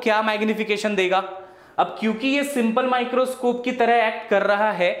आपको क्या मैग्निफिकेशन देगा। अब क्योंकि ये सिंपल माइक्रोस्कोप की तरह एक्ट कर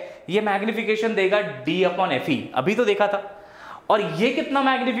रहा है, ये मैग्निफिकेशन देगा d/fe, अभी तो देखा था। और ये कितना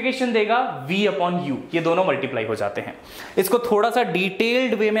मैग्निफिकेशन देगा, v/u। ये दोनों मल्टीप्लाई हो जाते हैं। इसको थोड़ा सा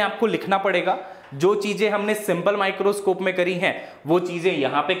डिटेल्ड वे में आपको लिखना पड़ेगा। जो चीजें हमने सिंपल माइक्रोस्कोप में करी हैं वो चीजें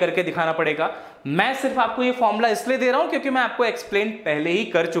यहां पे करके दिखाना पड़ेगा। मैं सिर्फ आपको ये फॉर्मूला इसलिए दे रहा हूं क्योंकि मैं आपको एक्सप्लेन पहले ही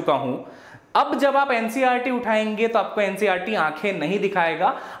कर चुका हूं। अब जब आप एनसीईआरटी उठाएंगे तो आपको एनसीईआरटी आंखें नहीं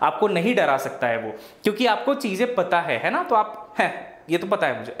दिखाएगा, आपको नहीं डरा सकता है वो, क्योंकि आपको चीजें पता है ना। तो आप हैं, ये तो पता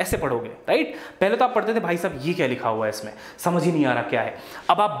है मुझे, ऐसे पढ़ोगे, राइट। पहले तो आप पढ़ते थे भाई साहब ये क्या लिखा हुआ है इसमें, समझ ही नहीं आ रहा क्या है।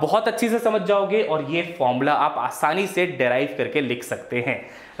 अब आप बहुत अच्छी से समझ जाओगे और ये फॉर्मूला आप आसानी से डेराइव करके लिख सकते हैं,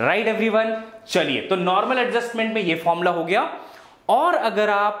 राइट एवरीवन। चलिए, तो नॉर्मल एडजस्टमेंट में ये फॉर्मूला हो गया। और अगर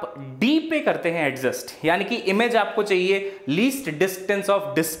आप डी पे करते हैं एडजस्ट, यानी कि इमेज आपको चाहिए least distance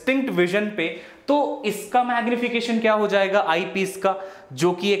of distinct vision पे, तो इसका मैग्निफिकेशन क्या हो जाएगा आई पीस का,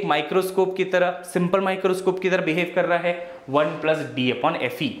 जो कि एक माइक्रोस्कोप की तरह, सिंपल माइक्रोस्कोप की तरह बिहेव कर रहा है, 1 +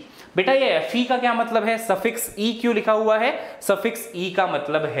 d/fe। बेटा ये fe का क्या मतलब है, सफिक्स e क्यों लिखा हुआ है, सफिक्स e का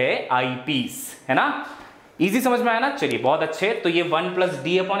मतलब है आई पीस, है ना। इजी समझ में आया ना। चलिए बहुत अच्छे। तो ये 1 +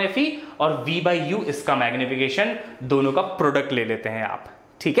 d/fe और v/u इसका मैग्निफिकेशन, दोनों का प्रोडक्ट ले लेते हैं आप,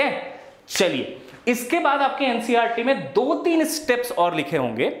 ठीक है। चलिए, इसके बाद आपके एनसीईआरटी में 2-3 स्टेप्स और लिखे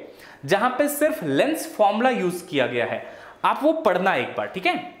होंगे जहां पे सिर्फ लेंस फॉर्मूला यूज किया गया है, आप वो पढ़ना एक बार, ठीक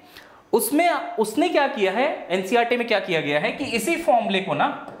है। उसमें उसने क्या किया है, एनसीईआरटी में क्या किया गया है कि इसी फॉर्मूले को ना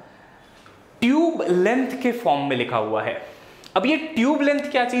ट्यूब लेंथ के फॉर्म में लिखा हुआ है। अब ये ट्यूब लेंथ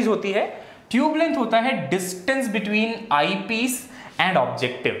क्या चीज होती है? ट्यूब लेंथ होता है distance between I piece and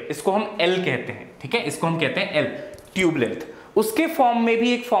objective, इसको हम एल कहते हैं, ठीक है, इसको हम कहते हैं एल, ट्यूब लेंथ। उसके फॉर्म में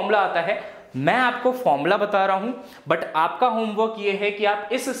भी एक फॉर्मूला आता है, मैं आपको फॉर्मूला बता रहा हूं, बट आपका होमवर्क ये है कि आप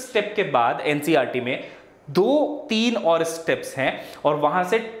इस स्टेप के बाद एनसीईआरटी में 2-3 और स्टेप्स हैं और वहां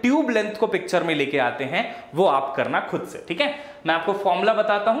से ट्यूब लेंथ को पिक्चर में लेके आते हैं, वो आप करना खुद से, ठीक है। मैं आपको फॉर्मूला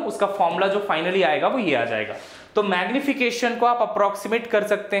बताता हूं, उसका फॉर्मूला जो फाइनली आएगा वो ये आ जाएगा। तो मैग्निफिकेशन को आप अप्रोक्सीमेट कर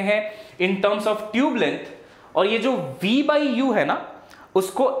सकते हैं in terms of tube length, और ये जो V/U है ना,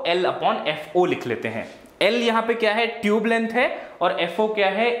 उसको L/FO लिख लेते हैं। L यहां पे क्या है? ट्यूब लेंथ है, और FO क्या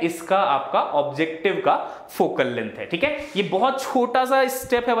है? इसका आपका ऑब्जेक्टिव का फोकल लेंथ है, ठीक है। ये बहुत छोटा सा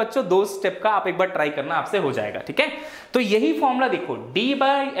स्टेप है बच्चों, 2 स्टेप का, आप एक बार ट्राई करना, आपसे हो जाएगा, ठीक है। तो यही फॉर्मूला देखो,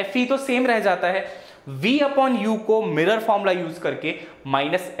 D/FE तो सेम रह जाता है, V/U को मिरर फॉर्मूला यूज करके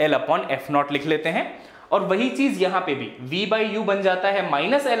 -L/F0 लिख लेते हैं, और वही चीज यहां पे भी V/U बन जाता है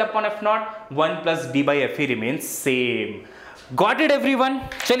 -L/F0, 1 + D/FE remains same. Got it everyone?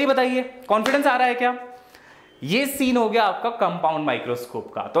 चलिए बताइए, कॉन्फिडेंस आ रहा है क्या? ये सीन हो गया आपका कंपाउंड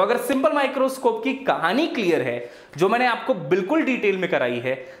माइक्रोस्कोप का। तो अगर सिंपल माइक्रोस्कोप की कहानी क्लियर है, जो मैंने आपको बिल्कुल डिटेल में कराई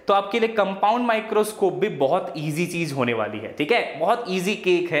है, तो आपके लिए कंपाउंड माइक्रोस्कोप भी बहुत इजी चीज होने वाली है, ठीक है, बहुत इजी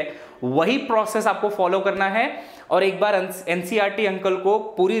केक है। वही प्रोसेस आपको फॉलो करना है, और एक बार एनसीईआरटी अंकल को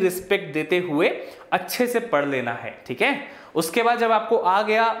पूरी रिस्पेक्ट देते हुए अच्छे से पढ़ लेना है, ठीक है। उसके बाद जब आपको आ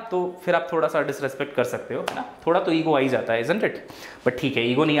गया तो फिर आप थोड़ा सा डिसरेस्पेक्ट कर सकते हो, है ना, थोड़ा तो ईगो आ ही जाता है, इजंट इट? बट ठीक है,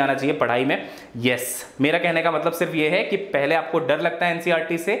 ईगो नहीं आना चाहिए पढ़ाई में। यस, मेरा कहने का मतलब सिर्फ ये है कि पहले आपको डर लगता है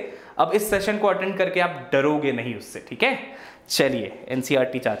एनसीईआरटी से, अब इस सेशन को अटेंड करके आप डरोगे नहीं उससे, ठीक है। चलिए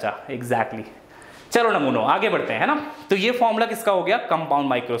एनसीईआरटी चाचा, एग्जैक्टली। चलो नमूनो, आगे बढ़ते हैं, है ना। तो ये फॉर्मूला किसका हो गया? कंपाउंड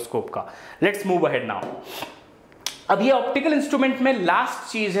माइक्रोस्कोप का। Let's move ahead now. अब ये ऑप्टिकल इंस्ट्रूमेंट में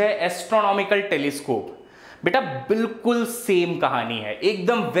लास्ट चीज है एस्ट्रोनॉमिकल टेलीस्कोप। बेटा बिल्कुल सेम कहानी है,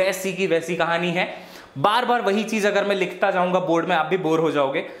 एकदम वैसी की वैसी कहानी है। बार बार वही चीज अगर मैं लिखता जाऊंगा बोर्ड में, आप भी बोर हो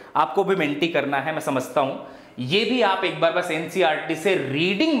जाओगे, आपको भी मेंटी करना है, मैं समझता हूं। ये भी आप एक बार बस एनसीईआरटी से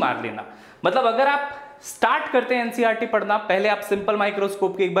रीडिंग मार लेना। मतलब अगर आप स्टार्ट करते हैं एनसीईआरटी पढ़ना, पहले आप सिंपल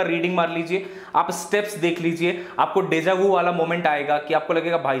माइक्रोस्कोप की एक बार रीडिंग मार लीजिए, आप स्टेप्स देख लीजिए, आपको डेजावू वाला मोमेंट आएगा कि आपको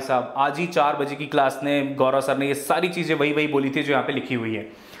लगेगा भाई साहब आज ही 4 बजे की क्लास ने गौरव सर ने ये सारी चीजें वही वही बोली थी जो यहाँ पे लिखी हुई है।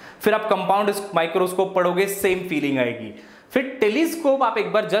 फिर आप कंपाउंड माइक्रोस्कोप पढ़ोगे, सेम फीलिंग आएगी। फिर टेलीस्कोप आप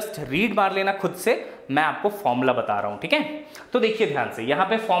एक बार जस्ट रीड मार लेना खुद से, मैं आपको फॉर्मूला बता रहा हूं, ठीक है। तो देखिए ध्यान से, यहां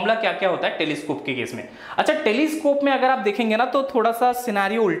पे फॉर्मूला क्या क्या होता है टेलीस्कोप के केस में। अच्छा, टेलीस्कोप में अगर आप देखेंगे ना तो थोड़ा सा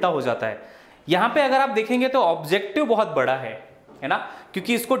सिनेरियो उल्टा हो जाता है। यहां पे अगर आप देखेंगे तो ऑब्जेक्टिव बहुत बड़ा है ना,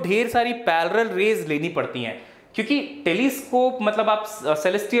 क्योंकि इसको ढेर सारी पैरेलल रेज लेनी पड़ती हैं, क्योंकि टेलीस्कोप मतलब आप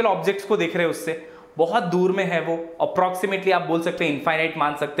सेलेस्टियल ऑब्जेक्ट्स को देख रहे हो, उससे बहुत दूर में है वो, अप्रॉक्सीमेटली आप बोल सकते हैं इनफाइनाइट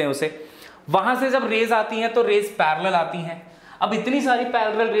मान सकते हैं उसे। वहां से जब रेज आती हैं तो रेज पैरेलल आती हैं। अब इतनी सारी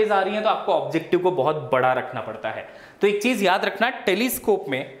पैरेलल रेज आ रही हैं तो आपको ऑब्जेक्टिव को बहुत बड़ा रखना पड़ता है। तो एक चीज याद रखना, टेलीस्कोप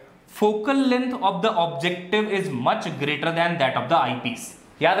में focal length of the objective is much greater than that of the eyepiece.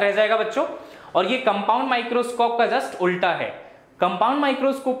 याद रह जाएगा बच्चों। और ये कंपाउंड माइक्रोस्कोप का जस्ट उल्टा है। कंपाउंड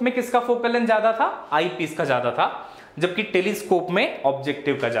माइक्रोस्कोप में किसका फोकल लेंथ ज्यादा था? आईपीस का ज्यादा था, जबकि टेलीस्कोप में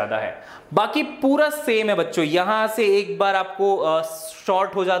ऑब्जेक्टिव का ज्यादा है। बाकी पूरा सेम है बच्चों। यहां से एक बार आपको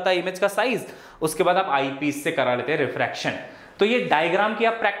शॉर्ट हो जाता है इमेज का साइज, उसके बाद आप आईपीस से करा लेते हैं रिफ्रैक्शन। तो ये डायग्राम की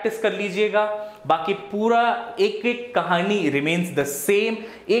आप प्रैक्टिस कर लीजिएगा, बाकी पूरा एक एक कहानी रिमेन्स द सेम।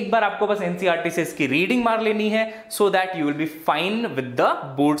 एक बार आपको बस एनसीईआरटी से इसकी रीडिंग मार लेनी है, so that you will be fine with the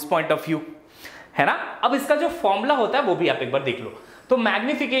boards point of view, है ना। अब इसका जो फॉर्मूला होता है वो भी आप एक बार देख लो। तो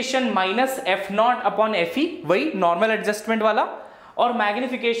मैग्निफिकेशन -F0/FE, वही नॉर्मल एडजस्टमेंट वाला, और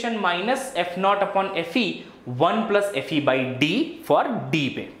magnification -F0/FE 1 + FE/D for D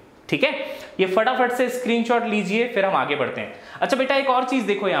पे, ठीक है। ये फटाफट से स्क्रीनशॉट लीजिए, फिर हम आगे बढ़ते हैं। अच्छा बेटा एक और चीज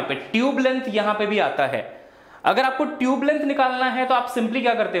देखो, यहाँ पे ट्यूब लेंथ यहाँ पे भी आता है। अगर आपको ट्यूब लेंथ निकालना है तो आप सिंपली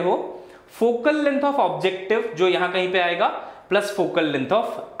क्या करते हो, फोकल लेंथ ऑफ ऑब्जेक्टिव जो यहां कहीं पे आएगा plus focal length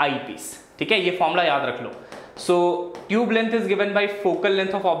of eyepiece, ठीक है। ये फॉर्मूला याद रख लो। सो tube length is given by focal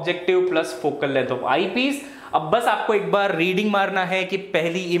length of objective plus focal length of eyepiece. अब बस आपको एक बार रीडिंग मारना है कि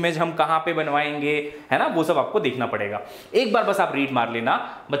पहली इमेज हम कहां पे बनवाएंगे, है ना, वो सब आपको देखना पड़ेगा। एक बार बस आप रीड मार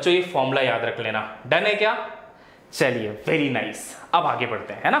लेना बच्चों, ये फॉर्मूला याद रख लेना। डन है क्या? चलिए वेरी नाइस, अब आगे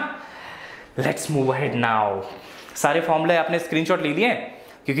बढ़ते हैं, है ना। Let's move ahead now. सारे फॉर्मूले आपने स्क्रीनशॉट ले लिए हैं,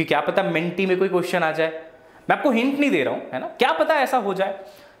 क्योंकि क्या पता मेंटी में कोई क्वेश्चन आ जाए। मैं आपको हिंट नहीं दे रहा हूं, है ना, क्या पता ऐसा हो जाए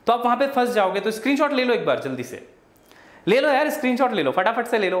तो आप वहां पे फंस जाओगे। तो स्क्रीनशॉट ले लो एक बार, जल्दी से ले लो यार, स्क्रीनशॉट ले लो, फटाफट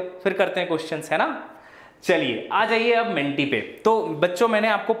से ले लो, फिर करते हैं क्वेश्चंस, है ना। चलिए आ जाइए अब मेंटी पे। तो बच्चों मैंने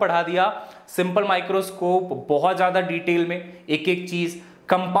आपको पढ़ा दिया सिंपल माइक्रोस्कोप बहुत ज्यादा डिटेल में, एक एक चीज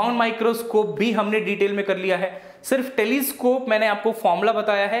कंपाउंड माइक्रोस्कोप भी हमने डिटेल में कर लिया है, सिर्फ टेलीस्कोप मैंने आपको फॉर्मूला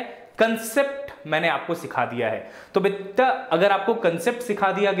बताया है, कंसेप्ट मैंने आपको सिखा दिया है। तो बेटा अगर आपको कंसेप्ट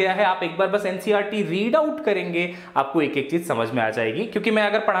सिखा दिया गया है, आप एक बार बस एनसीईआरटी रीड आउट करेंगे, आपको एक एक चीज समझ में आ जाएगी, क्योंकि मैं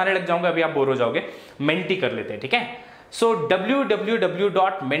अगर पढ़ाने लग जाऊंगा अभी आप बोर हो जाओगे। मेंटी कर लेते हैं, ठीक है। सो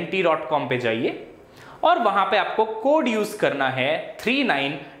www.menti.com पे जाइए और वहां पे आपको कोड यूज करना है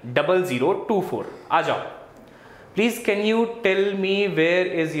 390024। आ जाओ please, can you tell me where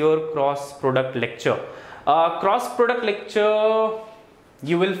is your cross product lecture? Cross product lecture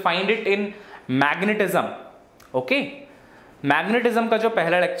you will find it in magnetism, okay? Magnetism का जो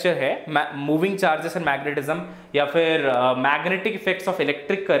पहला लेक्चर है, मूविंग चार्जेस एंड मैग्नेटिज्म, या फिर magnetic effects of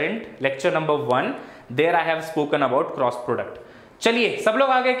electric current, lecture number 1, there I have spoken about cross product. चलिए सब लोग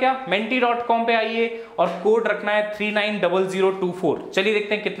आ गए क्या? menti.com पे आइए और कोड रखना है 390024। चलिए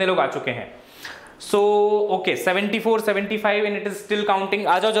देखते हैं कितने लोग आ चुके हैं। So okay 74, 75 and it is still counting.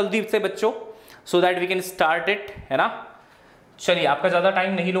 आ जाओ जल्दी से बच्चों, so that we can start it, है ना। चलिए आपका ज़्यादा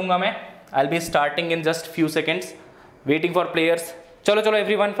टाइम नहीं लूंगा मैं, I will be starting in just few seconds, waiting for players. चलो चलो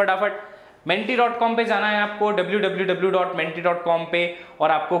एवरीवन फटाफट menti.com पे जाना है आपको, www.menti.com पे,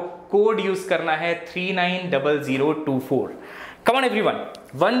 और आपको कोड यूज करना है 390024। Come on everyone,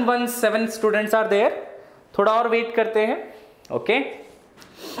 117 students are there, थोड़ा और वेट करते हैं, ओके।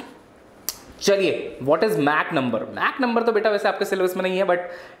 चलिए what is Mach number? Mach number तो बेटा वैसे आपके सिलेबस में नहीं है, but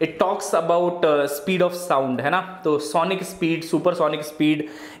it talks about speed of sound, है ना। तो सोनिक स्पीड, सुपरसोनिक स्पीड,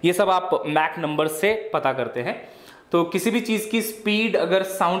 ये सब आप मैक नंबर से पता करते हैं। तो किसी भी चीज़ की स्पीड अगर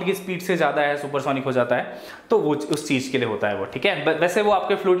साउंड की स्पीड से ज़्यादा है, सुपरसोनिक हो जाता है, तो वो उस चीज़ के लिए होता है वो, ठीक है। वैसे वो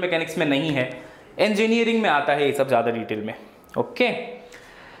आपके फ्लूइड मैकेनिक्स में नहीं है, इंजीनियरिंग में आता है ये सब ज़्यादा डिटेल में, ओके।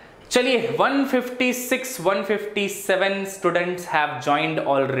 चलिए 156, 157 students have joined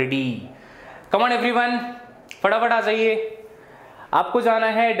already. Come on everyone, फटाफट आ जाइए। आपको जाना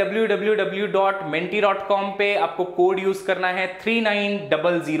है www.menti.com पे, आपको कोड यूज करना है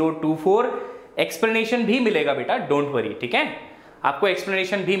 390024। एक्सप्लेनेशन भी मिलेगा बेटा, डोंट वरी, ठीक है। आपको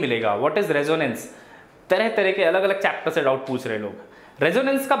एक्सप्लेनेशन भी मिलेगा। What is resonance? तरह तरह के अलग अलग चैप्टर से डाउट पूछ रहे लोग।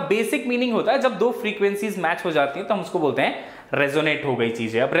 रेजोनेंस का बेसिक मीनिंग होता है जब दो फ्रीक्वेंसीज मैच हो जाती हैं तो हम उसको बोलते हैं रेजोनेट हो गई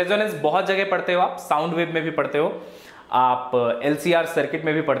चीजें। अब रेजोनेंस बहुत जगह पढ़ते हो आप, साउंड वेव में भी पढ़ते हो आप, LCR सर्किट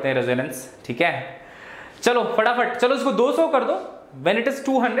में भी पढ़ते हैं रेजोनेंस, ठीक है। चलो फटाफट, चलो इसको 200 कर दो, when it is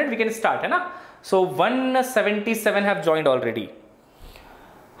 200 we can start, है ना। सो 177 हैव जॉइंड ऑलरेडी।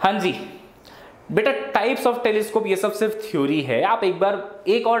 हाँ जी बेटा, टाइप्स ऑफ टेलीस्कोप ये सब सिर्फ थ्योरी है। आप एक बार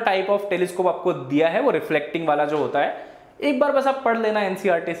एक और टाइप ऑफ टेलीस्कोप आपको दिया है, वो रिफ्लेक्टिंग वाला जो होता है, एक बार बस आप पढ़ लेना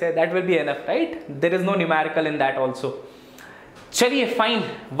एनसीईआरटी से, that will be enough, right. There is no numerical in that also. चलिए फाइन,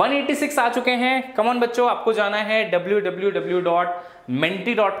 186 आ चुके हैं। कम ऑन बच्चों, आपको जाना है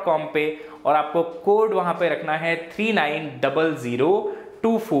www.menti.com पे और आपको कोड वहां पे रखना है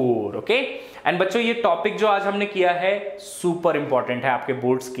 390024, ओके। एंड बच्चों ये टॉपिक जो आज हमने किया है सुपर इंपॉर्टेंट है आपके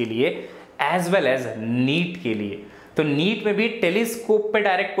बोर्ड्स के लिए एज वेल एज नीट के लिए। तो नीट में भी टेलीस्कोप पे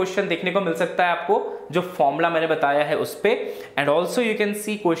डायरेक्ट क्वेश्चन देखने को मिल सकता है आपको, जो फॉर्मूला मैंने बताया है उस पे, and also you can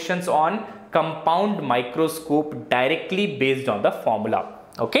see questions on compound microscope directly based on the formula,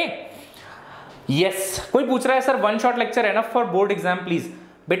 okay. Yes, कोई पूछ रहा है sir one shot lecture enough for board exam please?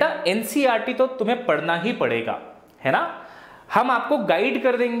 बेटा एनसीईआरटी तो तुम्हें पढ़ना ही पड़ेगा, है ना। हम आपको गाइड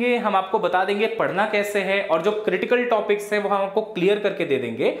कर देंगे, हम आपको बता देंगे पढ़ना कैसे है, और जो क्रिटिकल टॉपिक्स है वो हम आपको क्लियर करके दे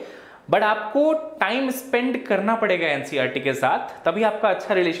देंगे, बट आपको टाइम स्पेंड करना पड़ेगा एनसीईआरटी के साथ, तभी आपका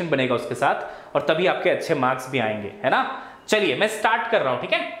अच्छा रिलेशन बनेगा उसके साथ, और तभी आपके अच्छे मार्क्स भी आएंगे, है ना। चलिए मैं स्टार्ट कर रहा हूं,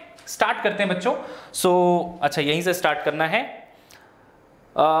 ठीक है, स्टार्ट करते हैं बच्चों। सो अच्छा यहीं से स्टार्ट करना है,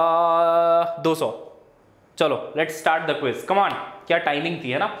 200। चलो let's start the quiz, come on. क्या टाइमिंग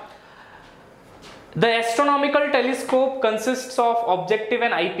थी, है ना। The astronomical telescope consists of objective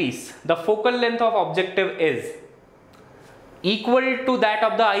and eyepiece. The focal length of objective is equal to that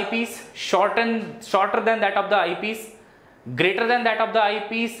of the eyepiece, shorter than that of the eyepiece, greater than that of the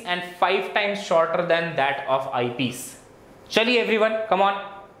eyepiece, and 5 times shorter than that of eyepiece. चलिए everyone, come on.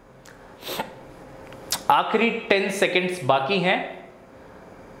 आखिरी 10 seconds बाकी हैं।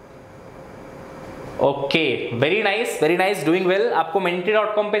 Okay, very nice, doing well. आपको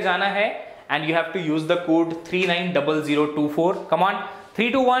menti.com पे जाना है and you have to use the code 390024. Come on, 3,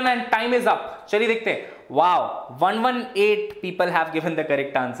 2, 1 and time is up. चलिए देखते हैं। Wow, 118 people have given the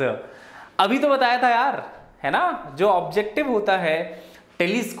correct answer. अभी तो बताया था यार, है ना। जो ऑब्जेक्टिव होता है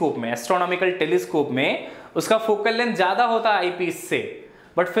टेलीस्कोप में, एस्ट्रोनॉमिकल टेलीस्कोप में, उसका फोकल लेंथ ज्यादा होता है आईपीस से,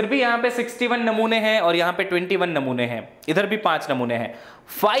 बट फिर भी यहाँ पे 61 नमूने हैं और यहाँ पे 21 नमूने हैं, इधर भी 5 नमूने हैं,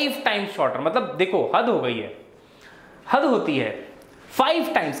 5 टाइम्स शॉर्टर। मतलब देखो हद हो गई है, हद होती है।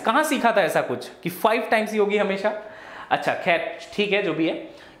 5 टाइम्स, कहाँ सीखा था ऐसा कुछ कि 5 टाइम्स ही होगी हमेशा। अच्छा खैर ठीक है, जो भी है,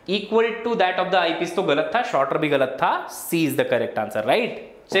 equal to that of the eyepiece तो गलत था, शॉर्टर भी गलत था, सी is the correct answer, right.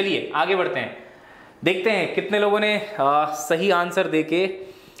 चलिए आगे बढ़ते हैं, देखते हैं कितने लोगों ने सही आंसर देके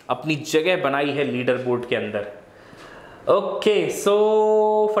अपनी जगह बनाई है लीडर बोर्ड के अंदर। ओके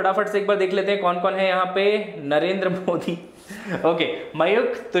सो फटाफट से एक बार देख लेते हैं कौन कौन है यहाँ पे। नरेंद्र मोदी, ओके,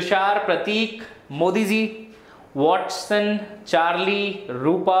 मयूख, तुषार, प्रतीक, मोदी जी, वॉटसन, चार्ली,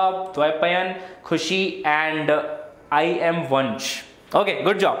 रूपा, द्वैपायन, खुशी एंड आई एम वंश। Okay,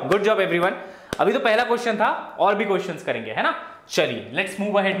 good job everyone. अभी तो पहला क्वेश्चन था, और भी क्वेश्चंस करेंगे, है ना। चलिए लेट्स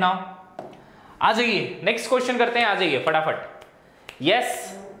मूव अहेड नाउ, आ जाइए नेक्स्ट क्वेश्चन करते हैं, आ जाइए फटाफट।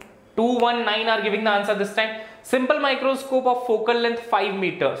 Yes, 219 are giving the answer this time. Simple microscope of focal length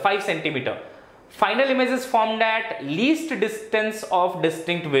 5 centimetre, final image is formed at least distance of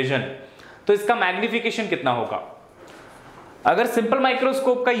distinct vision. तो इसका मैग्निफिकेशन कितना होगा? अगर सिंपल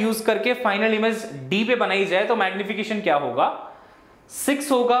माइक्रोस्कोप का यूज करके फाइनल इमेज डी पे बनाई जाए तो मैग्निफिकेशन क्या होगा?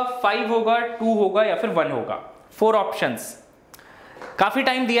 6 होगा, 5 होगा, 2 होगा या फिर 1 होगा। 4 ऑप्शंस। काफी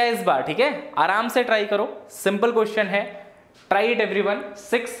टाइम दिया है इस बार, ठीक है, आराम से ट्राई करो, सिंपल क्वेश्चन है, ट्राई इट एवरीवन।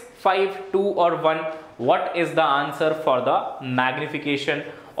 6, 5, 2 और 1, what is the answer for the magnification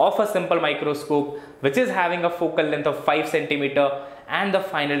of a simple microscope which is having a focal length of 5 centimeter and the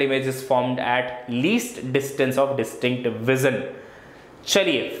final image is formed at least distance of distinct vision?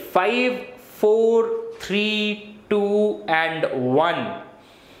 चलिए 5, 4, 3, 2 and 1।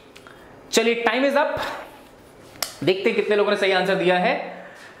 चलिए time is up, देखते हैं कितने लोगों ने सही answer दिया है।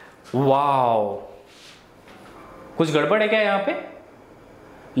 वाओ, कुछ गड़बड़ है क्या यहाँ पे?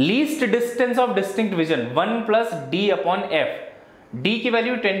 Least distance of distinct vision 1 plus D upon F. D की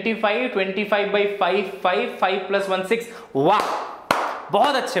वैल्यू 25, 25 बाई 5 प्लस 1 6। वाह,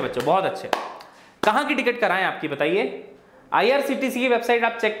 बहुत अच्छे बच्चों, बहुत अच्छे। कहां की टिकट कराएं आपकी बताइए? IRCTC की वेबसाइट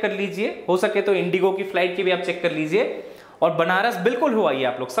आप चेक कर लीजिए, हो सके तो इंडिगो की फ्लाइट की भी आप चेक कर लीजिए, और बनारस बिल्कुल हो आइए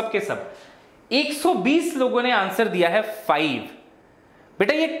आप लोग सबके सब। 120 लोगों ने आंसर दिया है 5।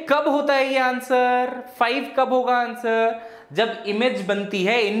 बेटा ये कब होता है ये आंसर? 5 कब होगा आंसर? जब इमेज बनती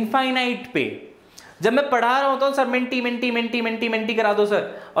है इनफाइनाइट पे। जब मैं पढ़ा रहा होता हूं सर मेंटी करा दो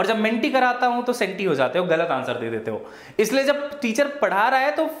सर, और जब मेंटी कराता हूं तो सेंटी हो जाते हो, गलत आंसर दे देते हो। इसलिए जब टीचर पढ़ा रहा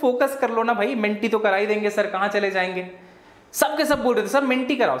है तो फोकस कर लो ना भाई, मेंटी तो करा ही देंगे सर, कहां चले जाएंगे। सबके सब बोल रहे थे सर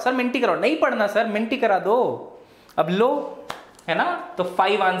मेंटी कराओ, सर मेंटी कराओ, नहीं पढ़ना सर मेंटी करा दो। अब लो, है ना, तो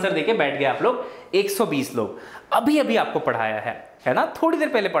 5 आंसर देके बैठ गए आप लोग। 120 लोग अभी अभी आपको पढ़ाया है ना, थोड़ी देर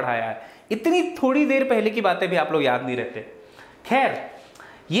पहले पढ़ाया है। इतनी थोड़ी देर पहले की बातें भी आप लोग याद नहीं रहते। खैर,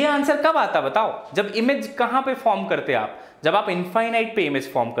 ये आंसर कब आता बताओ? जब इमेज कहां पे फॉर्म करते आप? जब आप इनफाइनाइट पे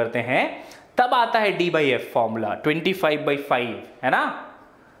इमेज फॉर्म करते हैं तब आता है D/F फॉर्मूला 25/5, है ना।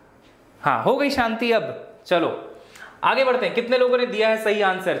 हाँ, हो गई शांति। अब चलो आगे बढ़ते हैं, कितने लोगों ने दिया है सही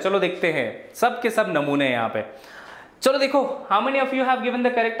आंसर? चलो देखते हैं, सब के सब नमूने हैं यहाँ पे। चलो देखो, how many of you have given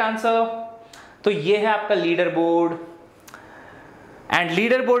the correct answer? तो ये है आपका leader board, and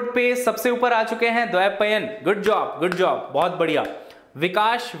leader board पे सबसे ऊपर आ चुके हैं द्वैपायन। गुड जॉब, बहुत बढ़िया।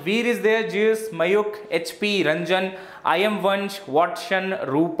 विकास, वीर is there, GS, Mayukh, HP, Ranjan, IM वंश, वॉटसन,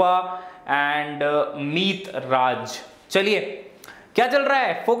 रूपा एंड मीत राज। चलिए क्या चल रहा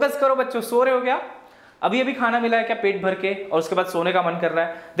है? फोकस करो बच्चों, सो रहे हो क्या? अभी खाना मिला है क्या पेट भर के, और उसके बाद सोने का मन कर रहा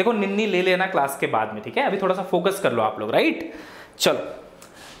है? देखो निन्नी ले लेना क्लास के बाद में, ठीक है, अभी थोड़ा सा फोकस कर लो आप लोग, राइट।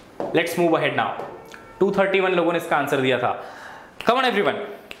 चलो लेट्स मूव अहेड नाउ। 231 लोगों ने इसका आंसर दिया था। Come on everyone,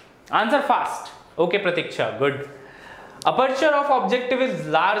 answer fast. Okay Pratiksha, good. Aperture of objective is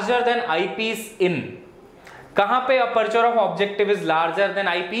larger than eyepiece इन। कहां पे aperture of objective is larger than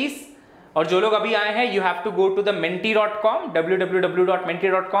eyepiece? और जो लोग अभी आए हैं, you have to go to the menti.com,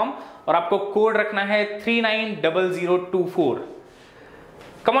 www.menti.com, और आपको कोड रखना है 390024।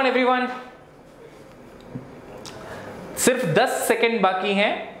 कम ऑन एवरीवन, सिर्फ 10 सेकेंड बाकी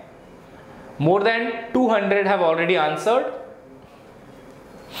हैं। More than 200 have already answered.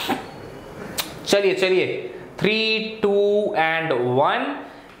 चलिए 3, 2 एंड 1।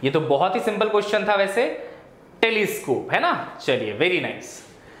 ये तो बहुत ही सिंपल क्वेश्चन था वैसे, टेलीस्कोप, है ना। चलिए वेरी नाइस।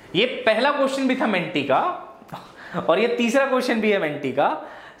 ये पहला क्वेश्चन भी था मेंटी का, और ये तीसरा क्वेश्चन भी है मेंटी का।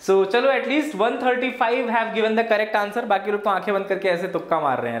 सो चलो at least 135 have given the correct answer, बाकी लोग तो आंखें बंद करके ऐसे तुक्का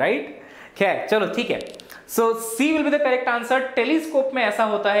मार रहे हैं, राइट। खैर चलो ठीक है। सो सी will be the correct answer. Telescope में ऐसा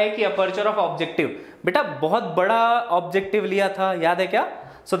होता है कि अपर्चर ऑफ ऑब्जेक्टिव, बेटा बहुत बड़ा ऑब्जेक्टिव लिया था, याद है क्या?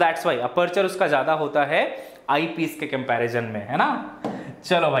 सो दैट्स वाई अपर्चर उसका ज्यादा होता है आईपीस के कंपैरिजन में, है ना।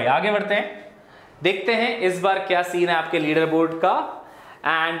 चलो भाई आगे बढ़ते हैं, देखते हैं इस बार क्या सीन है आपके लीडर बोर्ड का।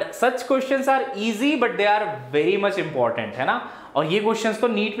 And such questions are easy but they are very much important, है ना। और ये क्वेश्चंस तो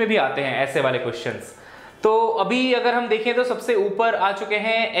नीट में भी आते हैं, ऐसे वाले क्वेश्चंस। तो अभी अगर हम देखें तो सबसे ऊपर आ चुके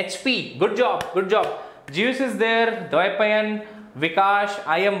हैं HP। Good job. जीयूस is there, Dvaipayan, Vikas,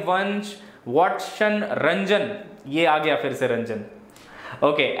 I am वंश, वाटसन, रंजन, ये आ गया फिर से Ranjan,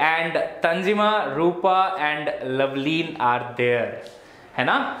 okay, and तंजिमा, Rupa and Lovleen are there, है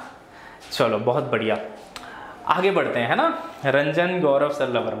ना। चलो बहुत बढ़िया, आगे बढ़ते हैं, है ना। रंजन, गौरव सर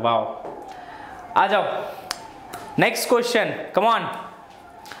लवर, वाओ। आ जाओ next question, come on.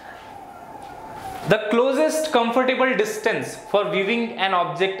 The closest comfortable distance for viewing an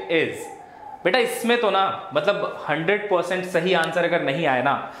object is. बेटा इसमें तो ना मतलब 100% सही आंसर अगर नहीं आए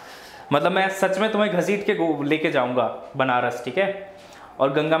ना, मतलब मैं सच में तुम्हें घसीट के लेके जाऊंगा बनारस, ठीक है,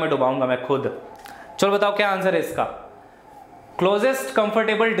 और गंगा में डुबाऊंगा मैं खुद। चलो बताओ क्या आंसर है इसका। Closest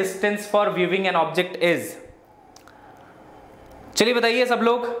comfortable distance for viewing an object is, चलिए बताइए सब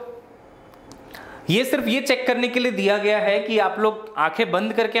लोग। ये सिर्फ ये चेक करने के लिए दिया गया है कि आप लोग आंखें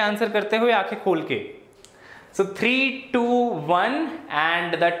बंद करके आंसर करते हो या आंखें खोल के। सो 3, 2, 1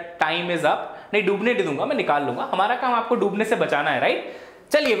 and the time is up. नहीं डूबने नहीं दूंगा, मैं निकाल लूंगा, हमारा काम आपको डूबने से बचाना है, राइट।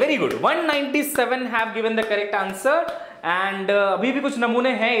 चलिए very good, 197 have given the correct answer and अभी भी कुछ नमूने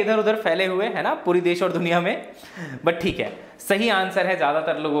हैं इधर उधर फैले हुए, है ना, पूरी देश और दुनिया में, बट ठीक है, सही आंसर है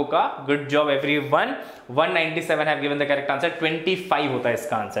ज्यादातर लोगों का। Good job everyone, 197 have given the correct answer, 25 होता है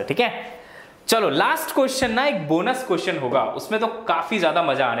इसका आंसर, ठीक है। चलो लास्ट क्वेश्चन ना एक बोनस क्वेश्चन होगा, उसमें तो काफी ज्यादा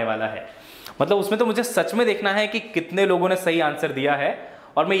मजा आने वाला है, मतलब उसमें तो मुझे सच में देखना है कि कितने लोगों ने सही आंसर दिया है,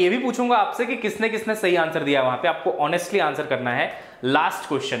 और मैं ये भी पूछूंगा आपसे कि किसने किसने सही आंसर दिया, वहां पे आपको ऑनेस्टली आंसर करना है लास्ट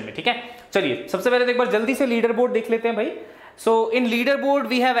क्वेश्चन में, ठीक है। चलिए सबसे पहले तो एक बार जल्दी से लीडर बोर्ड देख लेते हैं भाई। सो इन leader board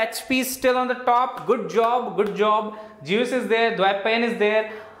we have HP still on the top, good job good job. जीयूस is there, Dvaipayan is there,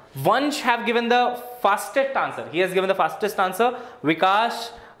 वंश have given the fastest answer, he has given the fastest answer,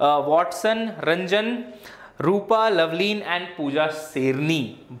 Vikas, Watson, Ranjan, Rupa, Lovleen and पूजा शेरनी,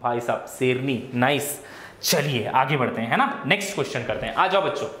 भाई साहब शेरनी, nice. चलिए आगे बढ़ते हैं, है ना, नेक्स्ट क्वेश्चन करते हैं। आ जाओ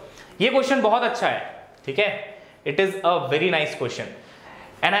बच्चों, ये क्वेश्चन बहुत अच्छा है, ठीक है, it is a very nice question.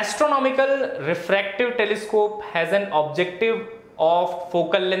 N astronomical refractive telescope has an objective of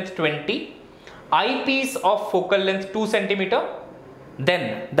focal length 20, eyepiece of focal length 2 centimeter, then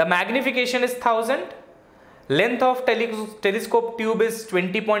the magnification is 1000, length of telescope tube is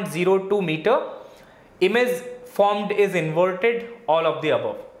 20.02 meter, image formed is inverted, all of the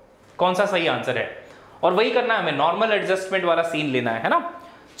above। कौन सा सही answer है, और वही करना है हमें, normal adjustment वाला सीन लेना है ना।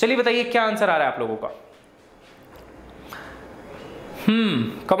 चलिए बताइए क्या आंसर आ रहा है आप लोगों का।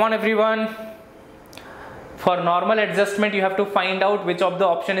 Come on everyone, for normal adjustment you have to find out which of the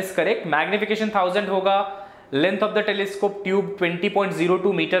option is correct. Magnification 1000 होगा, length of the telescope tube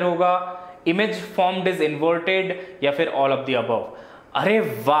 20.02 metre होगा, इमेज फॉर्म्ड इज इन्वर्टेड, या फिर ऑल ऑफ द अबव। अरे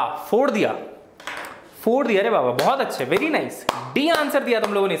वाह, फोड़ दिया अरे बाबा, बहुत अच्छे, वेरी नाइस। डी आंसर दिया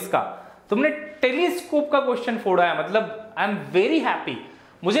तुम लोगों ने इसका, तुमने टेलीस्कोप का क्वेश्चन फोड़ा है, मतलब आई एम वेरी हैप्पी।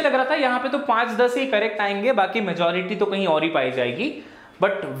 मुझे लग रहा था यहाँ पे तो 5-10 ही करेक्ट आएंगे, बाकी मेजॉरिटी तो कहीं और ही पाई जाएगी,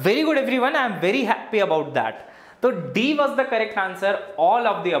 but very good everyone, I am very happy about that. तो D was the correct answer, all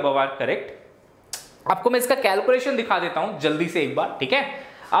of the above are correct. आपको मैं इसका कैलकुलेशन दिखा देता हूं जल्दी से एक बार, ठीक है।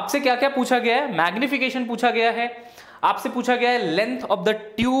 आपसे क्या क्या पूछा गया है, मैग्निफिकेशन पूछा गया है, आपसे पूछा गया है लेंथ ऑफ द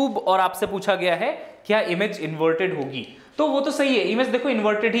ट्यूब, और आपसे पूछा गया है क्या इमेज इन्वर्टेड होगी, तो वो तो सही है, इमेज देखो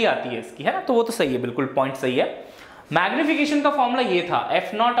इन्वर्टेड ही आती है इसकी, है ना, तो वो तो सही है, बिल्कुल पॉइंट सही है। मैग्निफिकेशन का फॉर्मूला ये था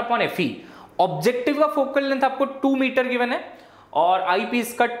F0/Fe। ऑब्जेक्टिव का फोकल लेंथ आपको 2 मीटर गिवन है, और आई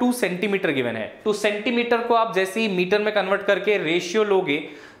पीस का 2 सेंटीमीटर गिवन है। 2 सेंटीमीटर को आप जैसे ही मीटर में कन्वर्ट करके रेशियो लोगे,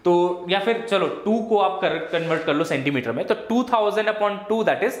 तो या फिर चलो 2 को आप कन्वर्ट कर लो सेंटीमीटर में, तो 2000/2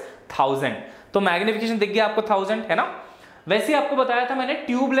 दैट इज 1000। तो मैग्निफिकेशन दिख गया आपको 1000, है ना। वैसे आपको बताया था मैंने,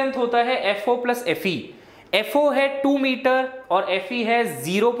 ट्यूब लेंथ होता है FO+FE। FO है 2 मीटर और FE है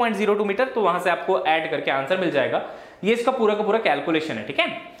 0.02 मीटर, तो वहां से आपको ऐड करके आंसर मिल जाएगा। ये इसका पूरा का पूरा कैलकुलेशन है, ठीक है।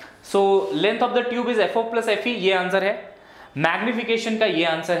 So length of the tube is FO+FE, ये आंसर है। मैग्निफिकेशन का ये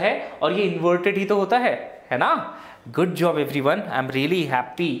आंसर है, और ये इन्वर्टेड ही तो होता है ना। Good job everyone, I am really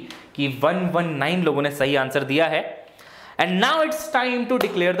happy कि 119 लोगों ने सही आंसर दिया है। And now it's time to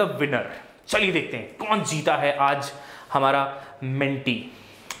declare the winner. चलिए देखते हैं कौन जीता है आज हमारा मेंटी।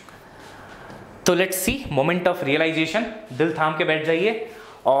 तो let's see, moment of realisation, दिल थाम के बैठ जाइए,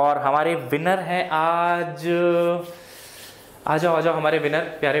 और हमारे विनर है आज, आ जाओ हमारे विनर,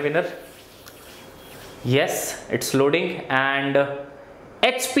 प्यारे winner. Yes, it's loading, and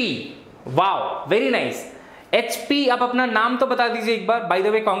HP, wow very nice. HP, आप अपना नाम तो बता दीजिए एक बार। By the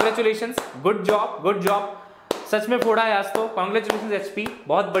way congratulations, good job, सच में फोड़ा है आज तो, कॉन्ग्रेचुलेशंस HP,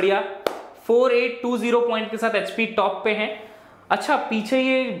 बहुत बढ़िया। 4820 पॉइंट के साथ HP टॉप पे हैं। अच्छा, पीछे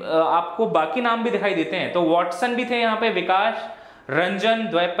ये आपको बाकी नाम भी दिखाई देते हैं, तो वाटसन भी थे यहाँ पे, विकास, Ranjan,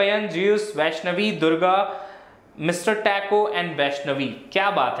 Dvaipayan, जीयूस, Vaishnavi, Durga, mister taco and Vaishnavi, क्या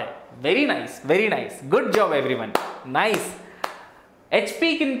बात है, very nice, good job everyone, nice.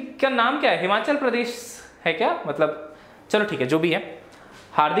 HP का नाम क्या है, हिमाचल प्रदेश है क्या, मतलब चलो ठीक है जो भी है।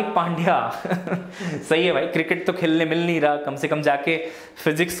 हार्दिक पांड्या सही है भाई, क्रिकेट तो खेलने मिल नहीं रहा, कम से कम जाके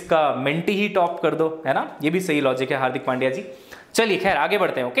फिजिक्स का मेंटी ही टॉप कर दो, है ना, ये भी सही लॉजिक है हार्दिक पांड्या जी। चलिए खैर आगे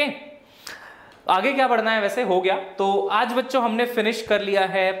बढ़ते हैं। ओके, आगे क्या बढ़ना है, वैसे हो गया। तो आज बच्चों हमने फिनिश कर लिया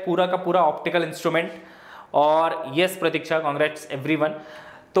है पूरा का पूरा ऑप्टिकल इंस्ट्रूमेंट, और यस प्रतीक्षा, कांग्रेट्स एवरीवन।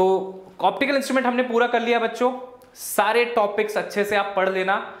 तो ऑप्टिकल इंस्ट्रूमेंट हमने पूरा कर लिया बच्चों, सारे टॉपिक्स अच्छे से आप पढ़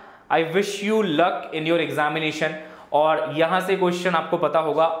लेना। I wish you luck in your examination. और यहां से क्वेश्चन आपको पता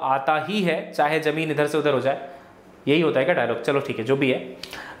होगा आता ही है, चाहे जमीन इधर से उधर हो जाए, यही होता है क्या डायलॉग, चलो ठीक है जो भी है,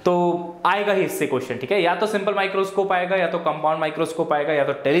 तो आएगा ही इससे क्वेश्चन, ठीक है। या तो सिंपल माइक्रोस्कोप आएगा, या तो कंपाउंड माइक्रोस्कोप आएगा, या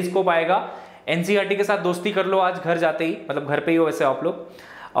तो टेलीस्कोप आएगा। एनसीईआरटी के साथ दोस्ती कर लो आज घर जाते ही, मतलब घर पे ही हो वैसे आप लोग।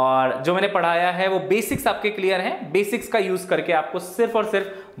 और जो मैंने पढ़ाया है वो बेसिक्स आपके क्लियर हैं, बेसिक्स का यूज करके आपको सिर्फ और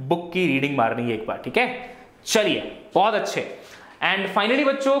सिर्फ बुक की रीडिंग मारनी है एक बार, ठीक है। चलिए बहुत अच्छे। एंड फाइनली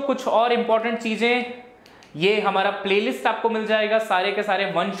बच्चों कुछ और इंपॉर्टेंट चीजें, ये हमारा प्लेलिस्ट आपको मिल जाएगा सारे के सारे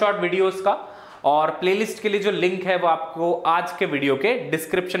वन शॉट वीडियोस का, और प्लेलिस्ट के लिए जो लिंक है वो आपको आज के वीडियो के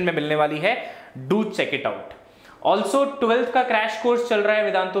डिस्क्रिप्शन में मिलने वाली है, do check it out. Also 12th का क्रैश कोर्स चल रहा है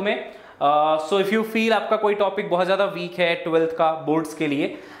वेदांतु में, सो इफ यू फील आपका कोई टॉपिक बहुत ज्यादा वीक है 12th का बोर्ड्स के लिए,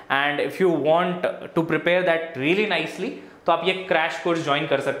 and if you want to prepare that really nicely, तो आप ये क्रैश कोर्स ज्वाइन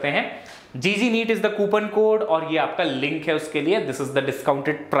कर सकते हैं। जीजी NEET is the coupon code, और ये आपका लिंक है उसके लिए, this is the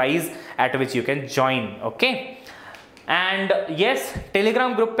discounted price at which you can join. Okay, and yes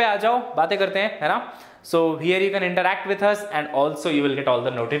Telegram group पे आ जाओ, बातें करते हैं, है ना। So here you can interact with us and also you will get all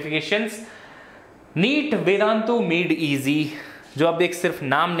the notifications. NEET Vedantu made easy, जो अब एक सिर्फ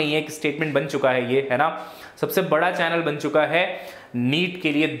नाम नहीं है, एक स्टेटमेंट बन चुका है ये, है ना। सबसे बड़ा चैनल बन चुका है नीट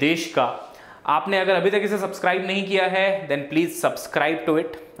के लिए देश का। आपने अगर अभी तक इसे सब्सक्राइब नहीं किया है then please subscribe to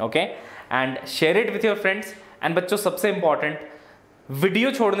it, okay, and share it with your friends. And बच्चों सबसे इंपॉर्टेंट,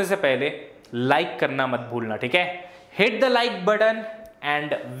 वीडियो छोड़ने से पहले लाइक करना मत भूलना, ठीक है। Hit the like button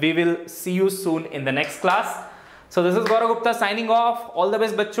and we will see you soon in the next class. So this is Gaurav Gupta signing off. All the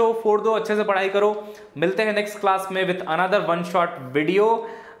best बच्चों, फोड़ दो, अच्छे से पढ़ाई करो। मिलते हैं नेक्स्ट क्लास में with another one shot video.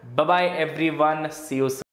 Bye bye everyone, C you soon.